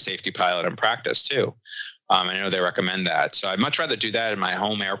 grab a safety pilot and practice too. I know they recommend that. So I'd much rather do that in my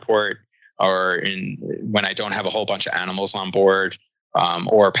home airport or when I don't have a whole bunch of animals on board,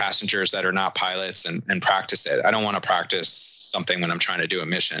 or passengers that are not pilots and practice it. I don't want to practice something when I'm trying to do a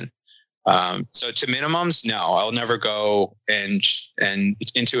mission. So to minimums, no, I'll never go and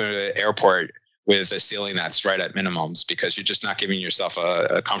into an airport with a ceiling that's right at minimums, because you're just not giving yourself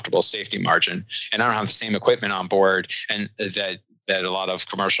a comfortable safety margin. And I don't have the same equipment on board and that a lot of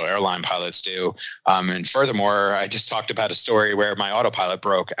commercial airline pilots do. And furthermore, I just talked about a story where my autopilot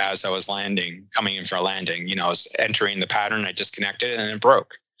broke as I was coming in for a landing. I was entering the pattern, I disconnected and it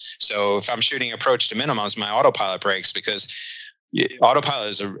broke. So if I'm shooting approach to minimums, my autopilot breaks, because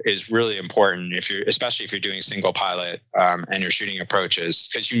autopilot is really important especially if you're doing single pilot and you're shooting approaches,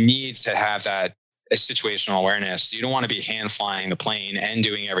 because you need to have that situational awareness. You don't want to be hand flying the plane and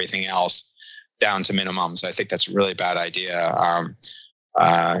doing everything else down to minimums. I think that's a really bad idea.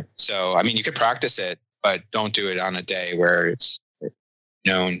 So I mean, you could practice it, but don't do it on a day where it's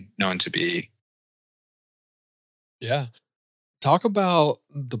known to be. Yeah. Talk about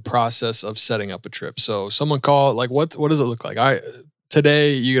the process of setting up a trip. So someone call, like, what does it look like?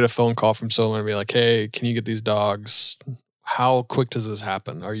 Today you get a phone call from someone and be like, hey, can you get these dogs? How quick does this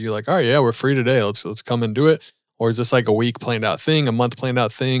happen? Are you like, all right, yeah, we're free today. Let's come and do it. Or is this like a week planned out thing, a month planned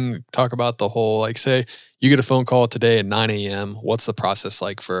out thing? Talk about the whole, like, say you get a phone call today at 9 a.m. What's the process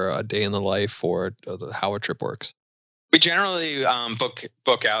like for a day in the life or how a trip works? We generally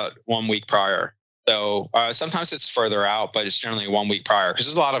book out 1 week prior. So sometimes it's further out, but it's generally 1 week prior, because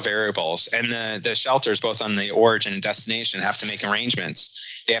there's a lot of variables. And the shelters, both on the origin and destination, have to make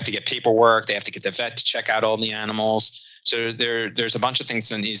arrangements. They have to get paperwork. They have to get the vet to check out all the animals. So there's a bunch of things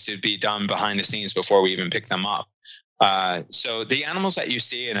that needs to be done behind the scenes before we even pick them up. So the animals that you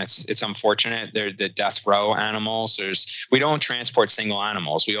see, and it's unfortunate, they're the death row animals. We don't transport single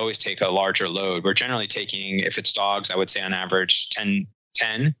animals. We always take a larger load. We're generally taking, if it's dogs, I would say on average 10.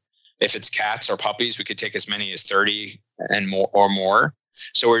 If it's cats or puppies, we could take as many as 30 and more.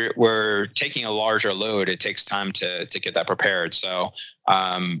 So we're taking a larger load. It takes time to get that prepared. So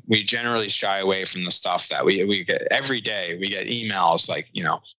we generally shy away from the stuff that we get every day. We get emails like,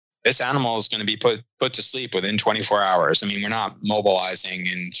 this animal is going to be put to sleep within 24 hours. I mean, we're not mobilizing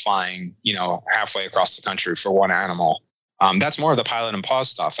and flying, halfway across the country for one animal. That's more of the pilot and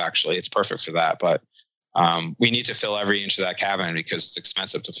pause stuff, actually. It's perfect for that. But we need to fill every inch of that cabin because it's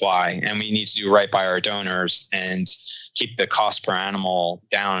expensive to fly, and we need to do right by our donors and keep the cost per animal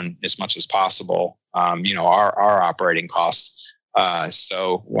down as much as possible. Our operating costs.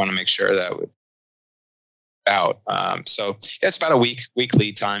 So want to make sure that so it's about a week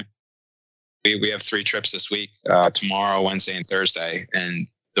lead time. We have 3 trips this week, tomorrow, Wednesday, and Thursday, and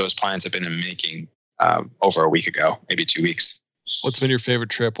those plans have been in making over a week ago, maybe 2 weeks. What's been your favorite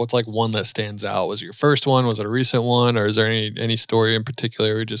trip? What's like one that stands out? Was it your first one? Was it a recent one? Or is there any story in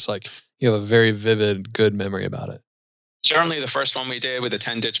particular where just like you have a very vivid, good memory about it? Certainly the first one we did with the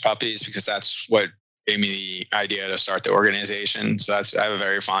 10 ditch puppies, because that's what gave me the idea to start the organization. So I have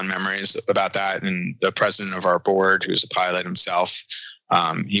very fond memories about that. And the president of our board, who's a pilot himself,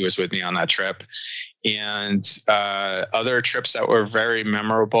 he was with me on that trip. And other trips that were very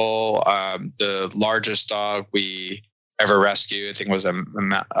memorable, the largest dog we ever rescued, I think, was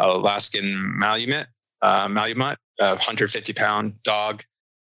an Alaskan Malamute, a 150-pound dog.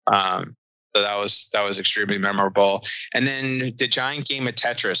 So that was extremely memorable. And then the giant game of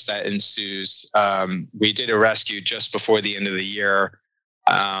Tetris that ensues. We did a rescue just before the end of the year,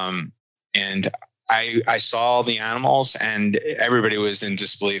 and I saw the animals, and everybody was in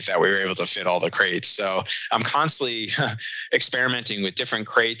disbelief that we were able to fit all the crates. So I'm constantly experimenting with different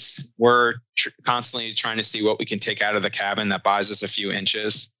crates. We're constantly trying to see what we can take out of the cabin that buys us a few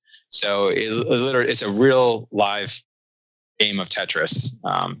inches. So it's a real live game of Tetris,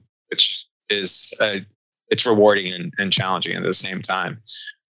 which is it's rewarding and challenging at the same time.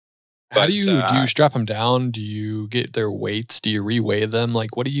 How do you strap them down? Do you get their weights? Do you reweigh them?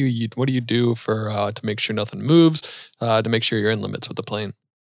 Like, what do you do for to make sure nothing moves, to make sure you're in limits with the plane?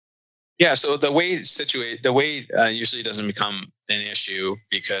 Yeah, so the weight usually doesn't become an issue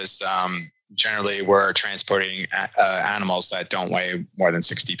because generally we're transporting animals that don't weigh more than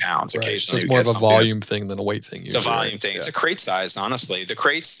 60 pounds. Right. Occasionally, so it's more of a volume thing than a weight thing. It's a volume thing. Yeah. It's a crate size, honestly. The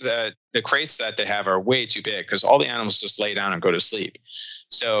crates that they have are way too big because all the animals just lay down and go to sleep.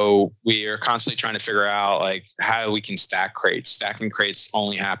 So we are constantly trying to figure out like how we can stack crates. Stacking crates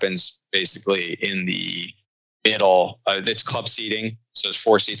only happens basically in the middle. It's club seating, so there's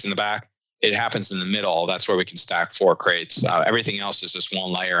 4 seats in the back. It happens in the middle. That's where we can stack 4 crates. Everything else is just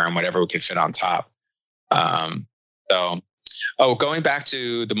one layer and whatever we can fit on top. Going back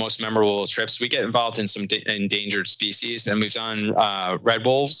to the most memorable trips, we get involved in some endangered species, and we've done red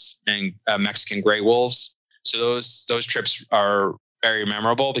wolves and Mexican gray wolves. So those trips are very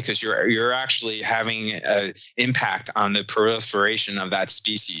memorable because you're actually having an impact on the proliferation of that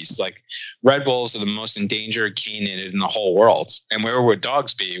species. Like red wolves are the most endangered canid in the whole world, and where would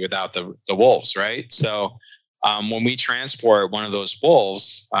dogs be without the wolves, right? So when we transport one of those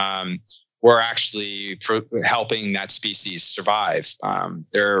wolves, we're actually helping that species survive.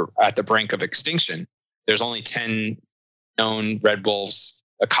 They're at the brink of extinction. There's only 10 known red wolves,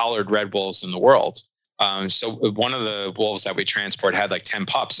 collared red wolves in the world. So one of the wolves that we transport had like 10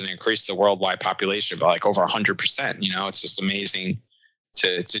 pups and increased the worldwide population by like over 100%. It's just amazing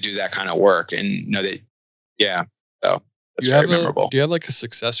to do that kind of work and know that, yeah. So that's very memorable. Do you have like a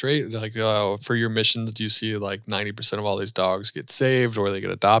success rate? Like for your missions, do you see like 90% of all these dogs get saved or they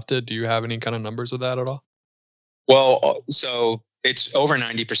get adopted? Do you have any kind of numbers with that at all? Well, so it's over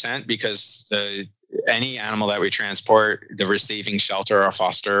 90% because any animal that we transport, the receiving shelter or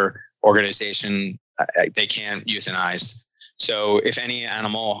foster organization, they can't euthanize. So if any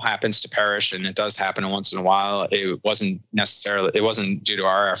animal happens to perish, and it does happen once in a while, it wasn't due to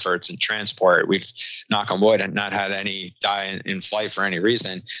our efforts in transport. We've, knock on wood, not had any die in flight for any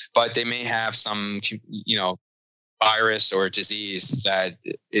reason, but they may have some, virus or disease that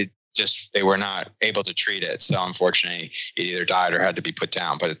they were not able to treat it. So unfortunately, it either died or had to be put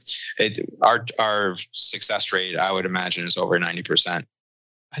down. But our success rate, I would imagine, is over 90%.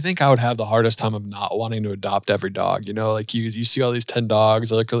 I think I would have the hardest time of not wanting to adopt every dog. Like you see all these 10 dogs,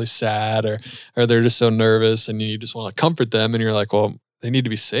 they look really sad or they're just so nervous and you just want to comfort them. And you're like, well, they need to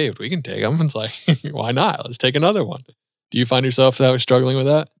be saved. We can take them. It's like, why not? Let's take another one. Do you find yourself struggling with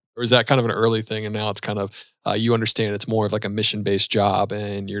that? Or is that kind of an early thing? And now it's kind of, you understand it's more of like a mission-based job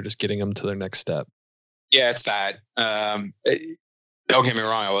and you're just getting them to their next step. Yeah, it's that. Don't get me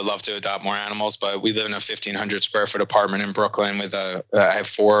wrong, I would love to adopt more animals, but we live in a 1,500 square foot apartment in Brooklyn with I have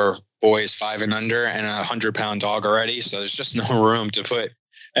 4 boys, 5 and under, and a 100-pound dog already. So there's just no room to put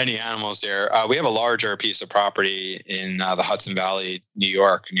any animals here. We have a larger piece of property in the Hudson Valley, New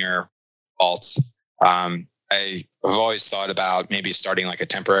York, near Balts. I've always thought about maybe starting like a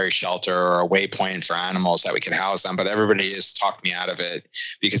temporary shelter or a waypoint for animals that we can house them, but everybody has talked me out of it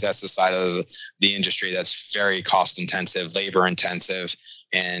because that's the side of the industry that's very cost intensive, labor intensive,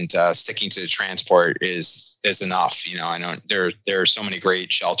 and sticking to the transport is enough. I know there are so many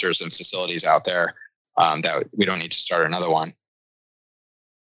great shelters and facilities out there that we don't need to start another one.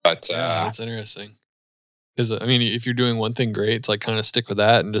 But yeah, that's interesting. Because, if you're doing one thing great, it's like kind of stick with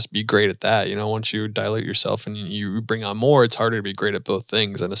that and just be great at that. Once you dilute yourself and you bring on more, it's harder to be great at both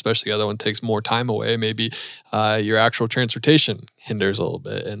things. And especially the other one takes more time away. Maybe your actual transportation hinders a little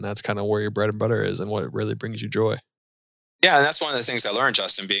bit. And that's kind of where your bread and butter is and what really brings you joy. Yeah, and that's one of the things I learned,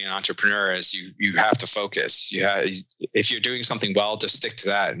 Justin, being an entrepreneur is you have to focus. If you're doing something well, just stick to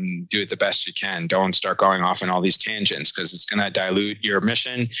that and do it the best you can. Don't start going off on all these tangents because it's going to dilute your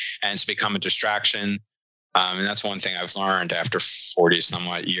mission and it's become a distraction. And that's one thing I've learned after 40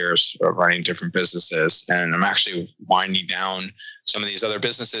 somewhat years of running different businesses. And I'm actually winding down some of these other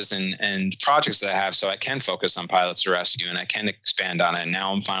businesses and projects that I have so I can focus on Pilots to Rescue and I can expand on it. And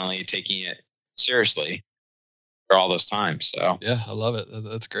now I'm finally taking it seriously for all those times. So yeah, I love it.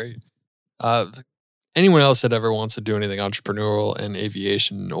 That's great. Anyone else that ever wants to do anything entrepreneurial in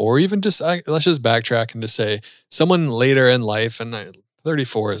aviation, or even just, let's just backtrack and just say someone later in life, and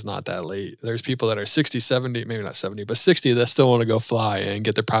 34 is not that late. There's people that are 60, 70, maybe not 70, but 60 that still want to go fly and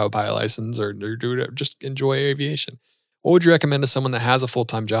get their private pilot license or do it, just enjoy aviation. What would you recommend to someone that has a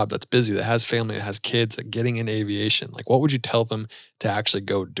full-time job, that's busy, that has family, that has kids, that getting in aviation? Like, what would you tell them to actually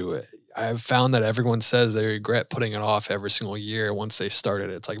go do it? I've found that everyone says they regret putting it off every single year once they started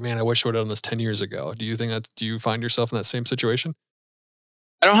it. It's like, man, I wish I would have done this 10 years ago. Do you find yourself in that same situation?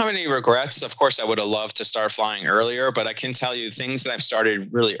 I don't have any regrets. Of course, I would have loved to start flying earlier, but I can tell you things that I've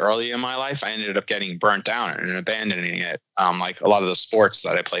started really early in my life, I ended up getting burnt out and abandoning it. Like a lot of the sports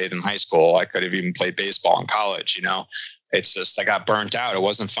that I played in high school, I could have even played baseball in college, It's just I got burnt out. It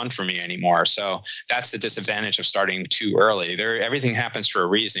wasn't fun for me anymore. So that's the disadvantage of starting too early. Everything happens for a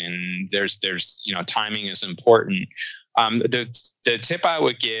reason. There's timing is important. The tip I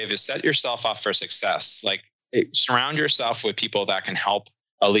would give is set yourself up for success. Like surround yourself with people that can help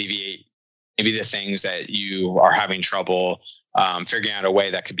alleviate maybe the things that you are having trouble figuring out a way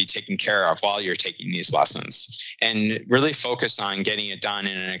that could be taken care of while you're taking these lessons, and really focus on getting it done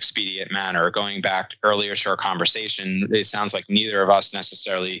in an expedient manner. Going back earlier to our conversation, it sounds like neither of us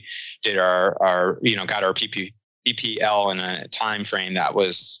necessarily did got our PPL in a time frame that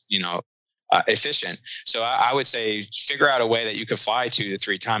was, efficient. So I would say figure out a way that you could fly 2 to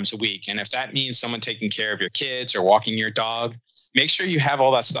 3 times a week. And if that means someone taking care of your kids or walking your dog, make sure you have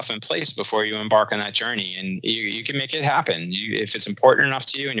all that stuff in place before you embark on that journey. And you can make it happen. If it's important enough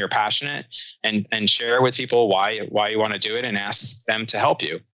to you and you're passionate, and share with people why you want to do it and ask them to help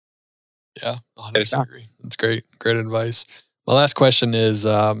you. Yeah, 100% agree. That's great. Great advice. My last question is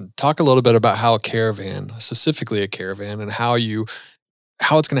talk a little bit about how a caravan, specifically a caravan, and how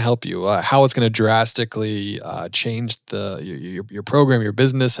it's going to help you, how it's going to drastically change your program, your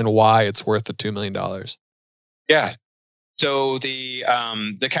business, and why it's worth the $2 million. Yeah. So the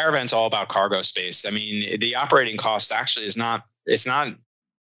caravan's all about cargo space. I mean, the operating cost actually it's not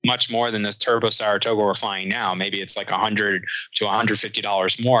much more than this Turbo Saratoga we're flying now. Maybe it's like $100 to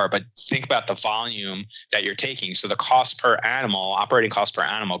 $150 more, but think about the volume that you're taking. So the operating cost per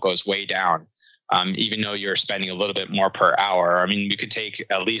animal goes way down. Even though you're spending a little bit more per hour. I mean, you could take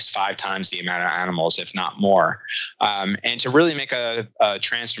at least 5 times the amount of animals, if not more. And to really make a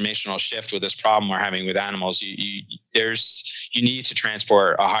transformational shift with this problem we're having with animals, you need to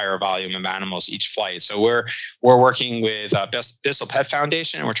transport a higher volume of animals each flight. So we're working with Bissell Pet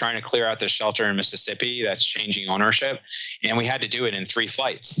Foundation, and we're trying to clear out this shelter in Mississippi that's changing ownership. And we had to do it in 3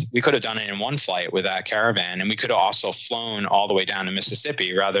 flights. We could have done it in 1 flight with that caravan, and we could have also flown all the way down to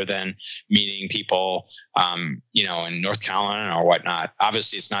Mississippi rather than meeting people, in North Carolina or whatnot.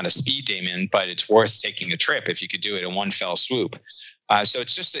 Obviously, it's not a speed demon, but it's worth taking a trip if you could do it in 1 fell swoop. So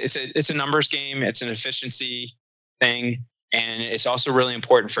it's a numbers game. It's an efficiency thing. And it's also really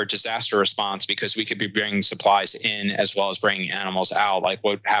important for disaster response, because we could be bringing supplies in as well as bringing animals out, like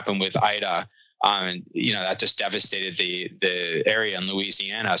what happened with Ida. That just devastated the area in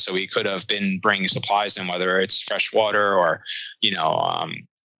Louisiana. So we could have been bringing supplies in, whether it's fresh water or,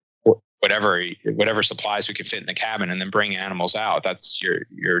 whatever supplies we could fit in the cabin, and then bring animals out. That's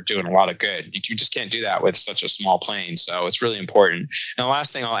you're doing a lot of good. You just can't do that with such a small plane. So it's really important. And the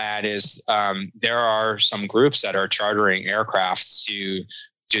last thing I'll add is there are some groups that are chartering aircraft to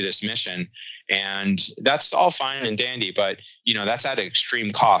do this mission, and that's all fine and dandy, but that's at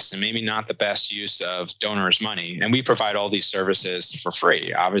extreme cost and maybe not the best use of donors' money. And we provide all these services for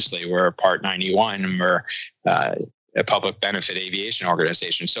free. Obviously, we're Part 91, and we're a public benefit aviation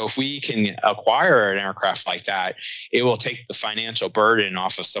organization. So if we can acquire an aircraft like that, it will take the financial burden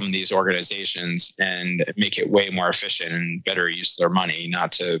off of some of these organizations and make it way more efficient and better use their money,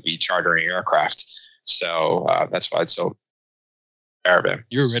 not to be chartering aircraft. So that's why it's so caravan.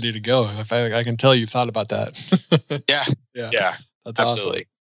 You're ready to go. If I can tell you've thought about that. Yeah. That's absolutely.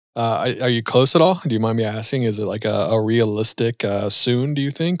 Awesome. Are you close at all? Do you mind me asking? Is it like a realistic soon, do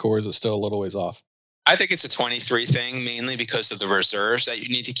you think, or is it still a little ways off? I think it's a 23 thing, mainly because of the reserves that you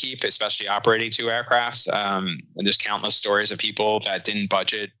need to keep, especially operating 2 aircrafts. And there's countless stories of people that didn't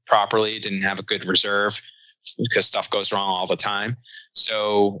budget properly, didn't have a good reserve, because stuff goes wrong all the time.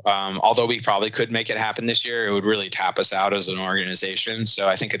 So although we probably could make it happen this year, it would really tap us out as an organization. So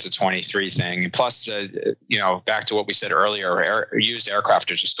I think it's a 23 thing. And plus, back to what we said earlier, used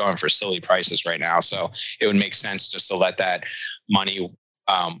aircraft are just going for silly prices right now. So it would make sense just to let that money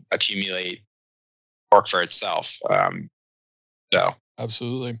accumulate, work for itself.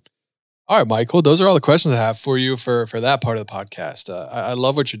 Absolutely. All right, Michael, those are all the questions I have for you for that part of the podcast. I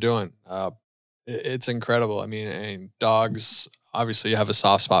love what you're doing. It's incredible. I mean, dogs, obviously you have a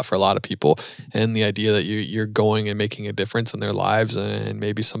soft spot for a lot of people, and the idea that you're going and making a difference in their lives, and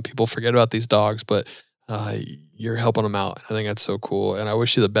maybe some people forget about these dogs, but you're helping them out. I think that's so cool, and I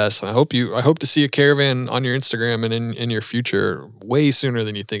wish you the best. And I hope to see a caravan on your Instagram and in your future way sooner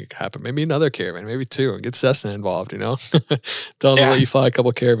than you think it could happen. Maybe another caravan, maybe 2, and get Cessna involved. Tell them to let you fly a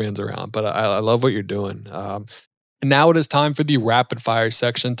couple caravans around. But I love what you're doing. And now it is time for the rapid fire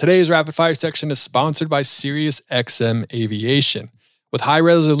section. Today's rapid fire section is sponsored by SiriusXM Aviation. With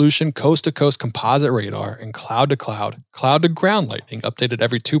high-resolution coast-to-coast composite radar and cloud-to-cloud, cloud-to-ground lightning updated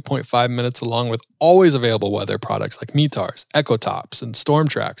every 2.5 minutes, along with always available weather products like METARs, EchoTops, and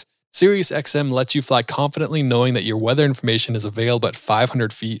StormTrax, SiriusXM lets you fly confidently knowing that your weather information is available at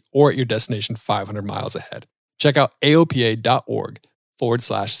 500 feet or at your destination 500 miles ahead. Check out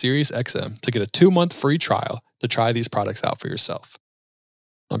AOPA.org/SiriusXM to get a 2-month free trial to try these products out for yourself.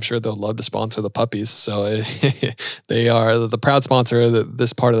 I'm sure they'll love to sponsor the puppies. So they are the proud sponsor of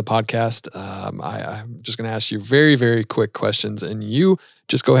this part of the podcast. I'm just going to ask you very, very quick questions, and you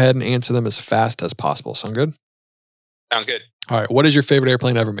just go ahead and answer them as fast as possible. Sound good? Sounds good. All right. What is your favorite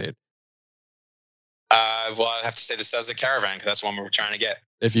airplane ever made? Well, I'd have to say this as a Caravan because that's the one we're trying to get.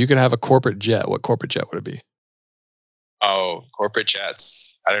 If you could have a corporate jet, what corporate jet would it be? Oh, corporate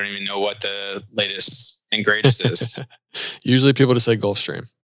jets. I don't even know what the latest and greatest is. Usually people just say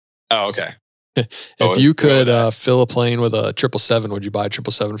Gulfstream. Oh, okay. If you could fill a plane with a 777, would you buy a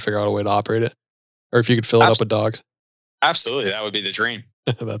 777 and figure out a way to operate it? Or if you could fill it up with dogs? Absolutely. That would be the dream.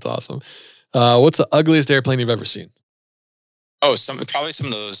 That's awesome. What's the ugliest airplane you've ever seen? Oh, probably some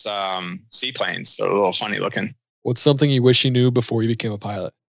of those seaplanes. They're a little funny looking. What's something you wish you knew before you became a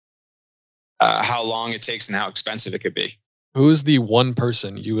pilot? How long it takes and how expensive it could be. Who is the one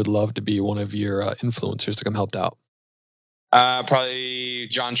person you would love to be one of your influencers to come help out? Probably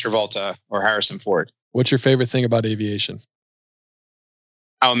John Travolta or Harrison Ford. What's your favorite thing about aviation?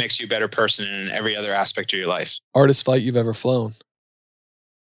 How it makes you a better person in every other aspect of your life. Hardest flight you've ever flown?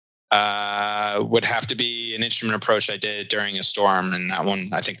 Would have to be an instrument approach I did during a storm, and that one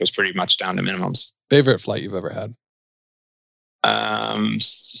I think was pretty much down to minimums. Favorite flight you've ever had?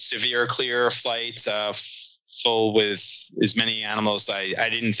 Severe clear flights, full with as many animals I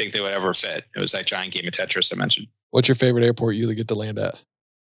didn't think they would ever fit. It was that giant game of Tetris I mentioned. What's your favorite airport you get to land at?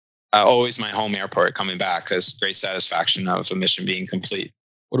 Always my home airport coming back because great satisfaction of a mission being complete.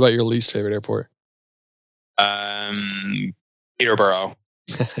 What about your least favorite airport? Peterborough.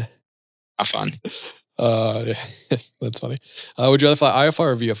 Not fun. That's funny. Would you rather fly IFR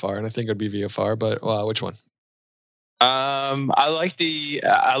or VFR? And I think it would be VFR, but which one? I like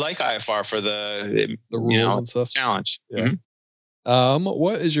IFR for the rules and stuff. Challenge. Yeah. Mm-hmm.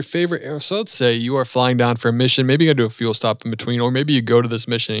 What is your favorite air? So let's say you are flying down for a mission. Maybe you got to do a fuel stop in between, or maybe you go to this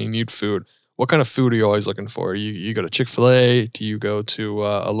mission and you need food. What kind of food are you always looking for? You go to Chick-fil-A? Do you go to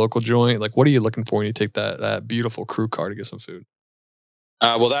a local joint? Like, what are you looking for when you take that beautiful crew car to get some food?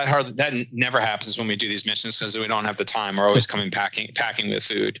 Well, that never happens when we do these missions because we don't have the time. We're always coming packing with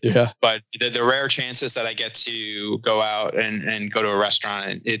food. Yeah. But the rare chances that I get to go out and go to a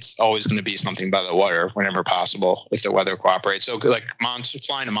restaurant, it's always going to be something by the water whenever possible if the weather cooperates. So like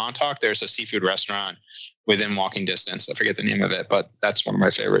flying to Montauk, there's a seafood restaurant within walking distance. I forget the name of it, but that's one of my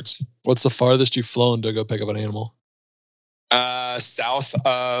favorites. What's the farthest you've flown to go pick up an animal? South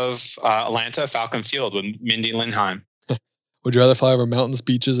of Atlanta, Falcon Field with Mindy Lindheim. Would you rather fly over mountains,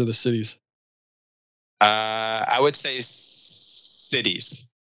 beaches, or the cities? I would say cities.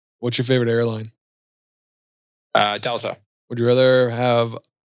 What's your favorite airline? Delta. Would you rather have,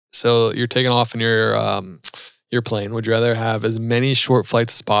 so you're taking off in your plane, would you rather have as many short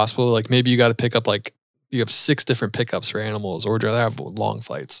flights as possible? Like maybe you got to pick up you have 6 different pickups for animals, or would you rather have long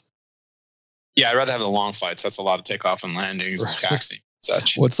flights? Yeah, I'd rather have the long flights. That's a lot of takeoff and landings and taxiing and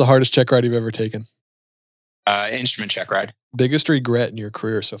such. What's the hardest check ride you've ever taken? Instrument check ride. Biggest regret in your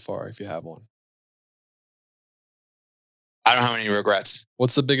career so far, if you have one? I don't have any regrets.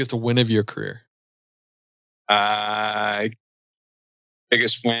 What's the biggest win of your career?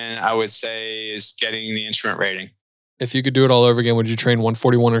 Biggest win, I would say, is getting the instrument rating. If you could do it all over again, would you train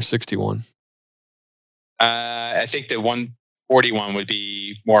 141 or 61? I think the 141 would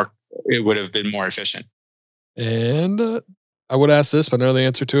be more. It would have been more efficient. And I would ask this, but I know the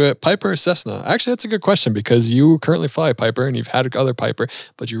answer to it. Piper or Cessna? Actually, that's a good question because you currently fly a Piper and you've had other Piper,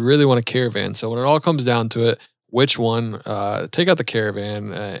 but you really want a Caravan. So when it all comes down to it, which one? Take out the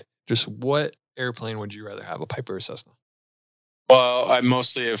Caravan. Just what airplane would you rather have, a Piper or Cessna? Well, I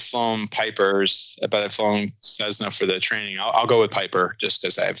mostly have flown Pipers, but I've flown Cessna for the training. I'll go with Piper just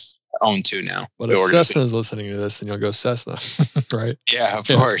because I've owned 2 now. But if Cessna's listening to this, then you'll go Cessna, right? Yeah, of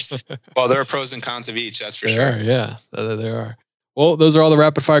course. Well, there are pros and cons of each, that's for sure. Yeah, there are. Well, those are all the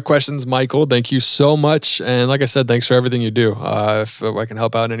rapid fire questions, Michael. Thank you so much. And like I said, thanks for everything you do. If I can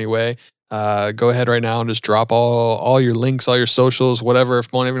help out in any way, go ahead right now and just drop all your links, all your socials, whatever.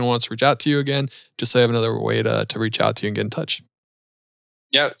 If anyone wants to reach out to you again, just so I have another way to reach out to you and get in touch.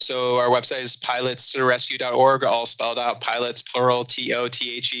 Yeah, so our website is pilotstotherescue.org, all spelled out, pilots, plural,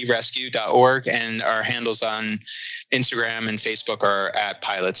 TOTHE, rescue.org. And our handles on Instagram and Facebook are at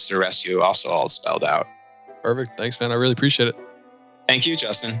Pilots to the Rescue, also all spelled out. Perfect. Thanks, man. I really appreciate it. Thank you,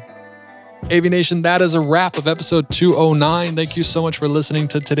 Justin. Aviation, that is a wrap of episode 209. Thank you so much for listening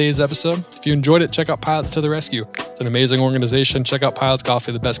to today's episode. If you enjoyed it, check out Pilots to the Rescue. It's an amazing organization. Check out Pilots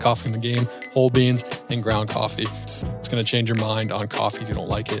Coffee, the best coffee in the game, whole beans and ground coffee. It's going to change your mind on coffee if you don't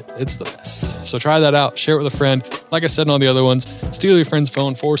like it. It's the best. So try that out. Share it with a friend. Like I said in all the other ones, steal your friend's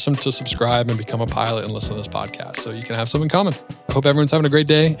phone, force them to subscribe and become a pilot and listen to this podcast so you can have something in common. I hope everyone's having a great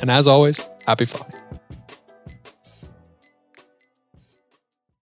day. And as always, happy flying.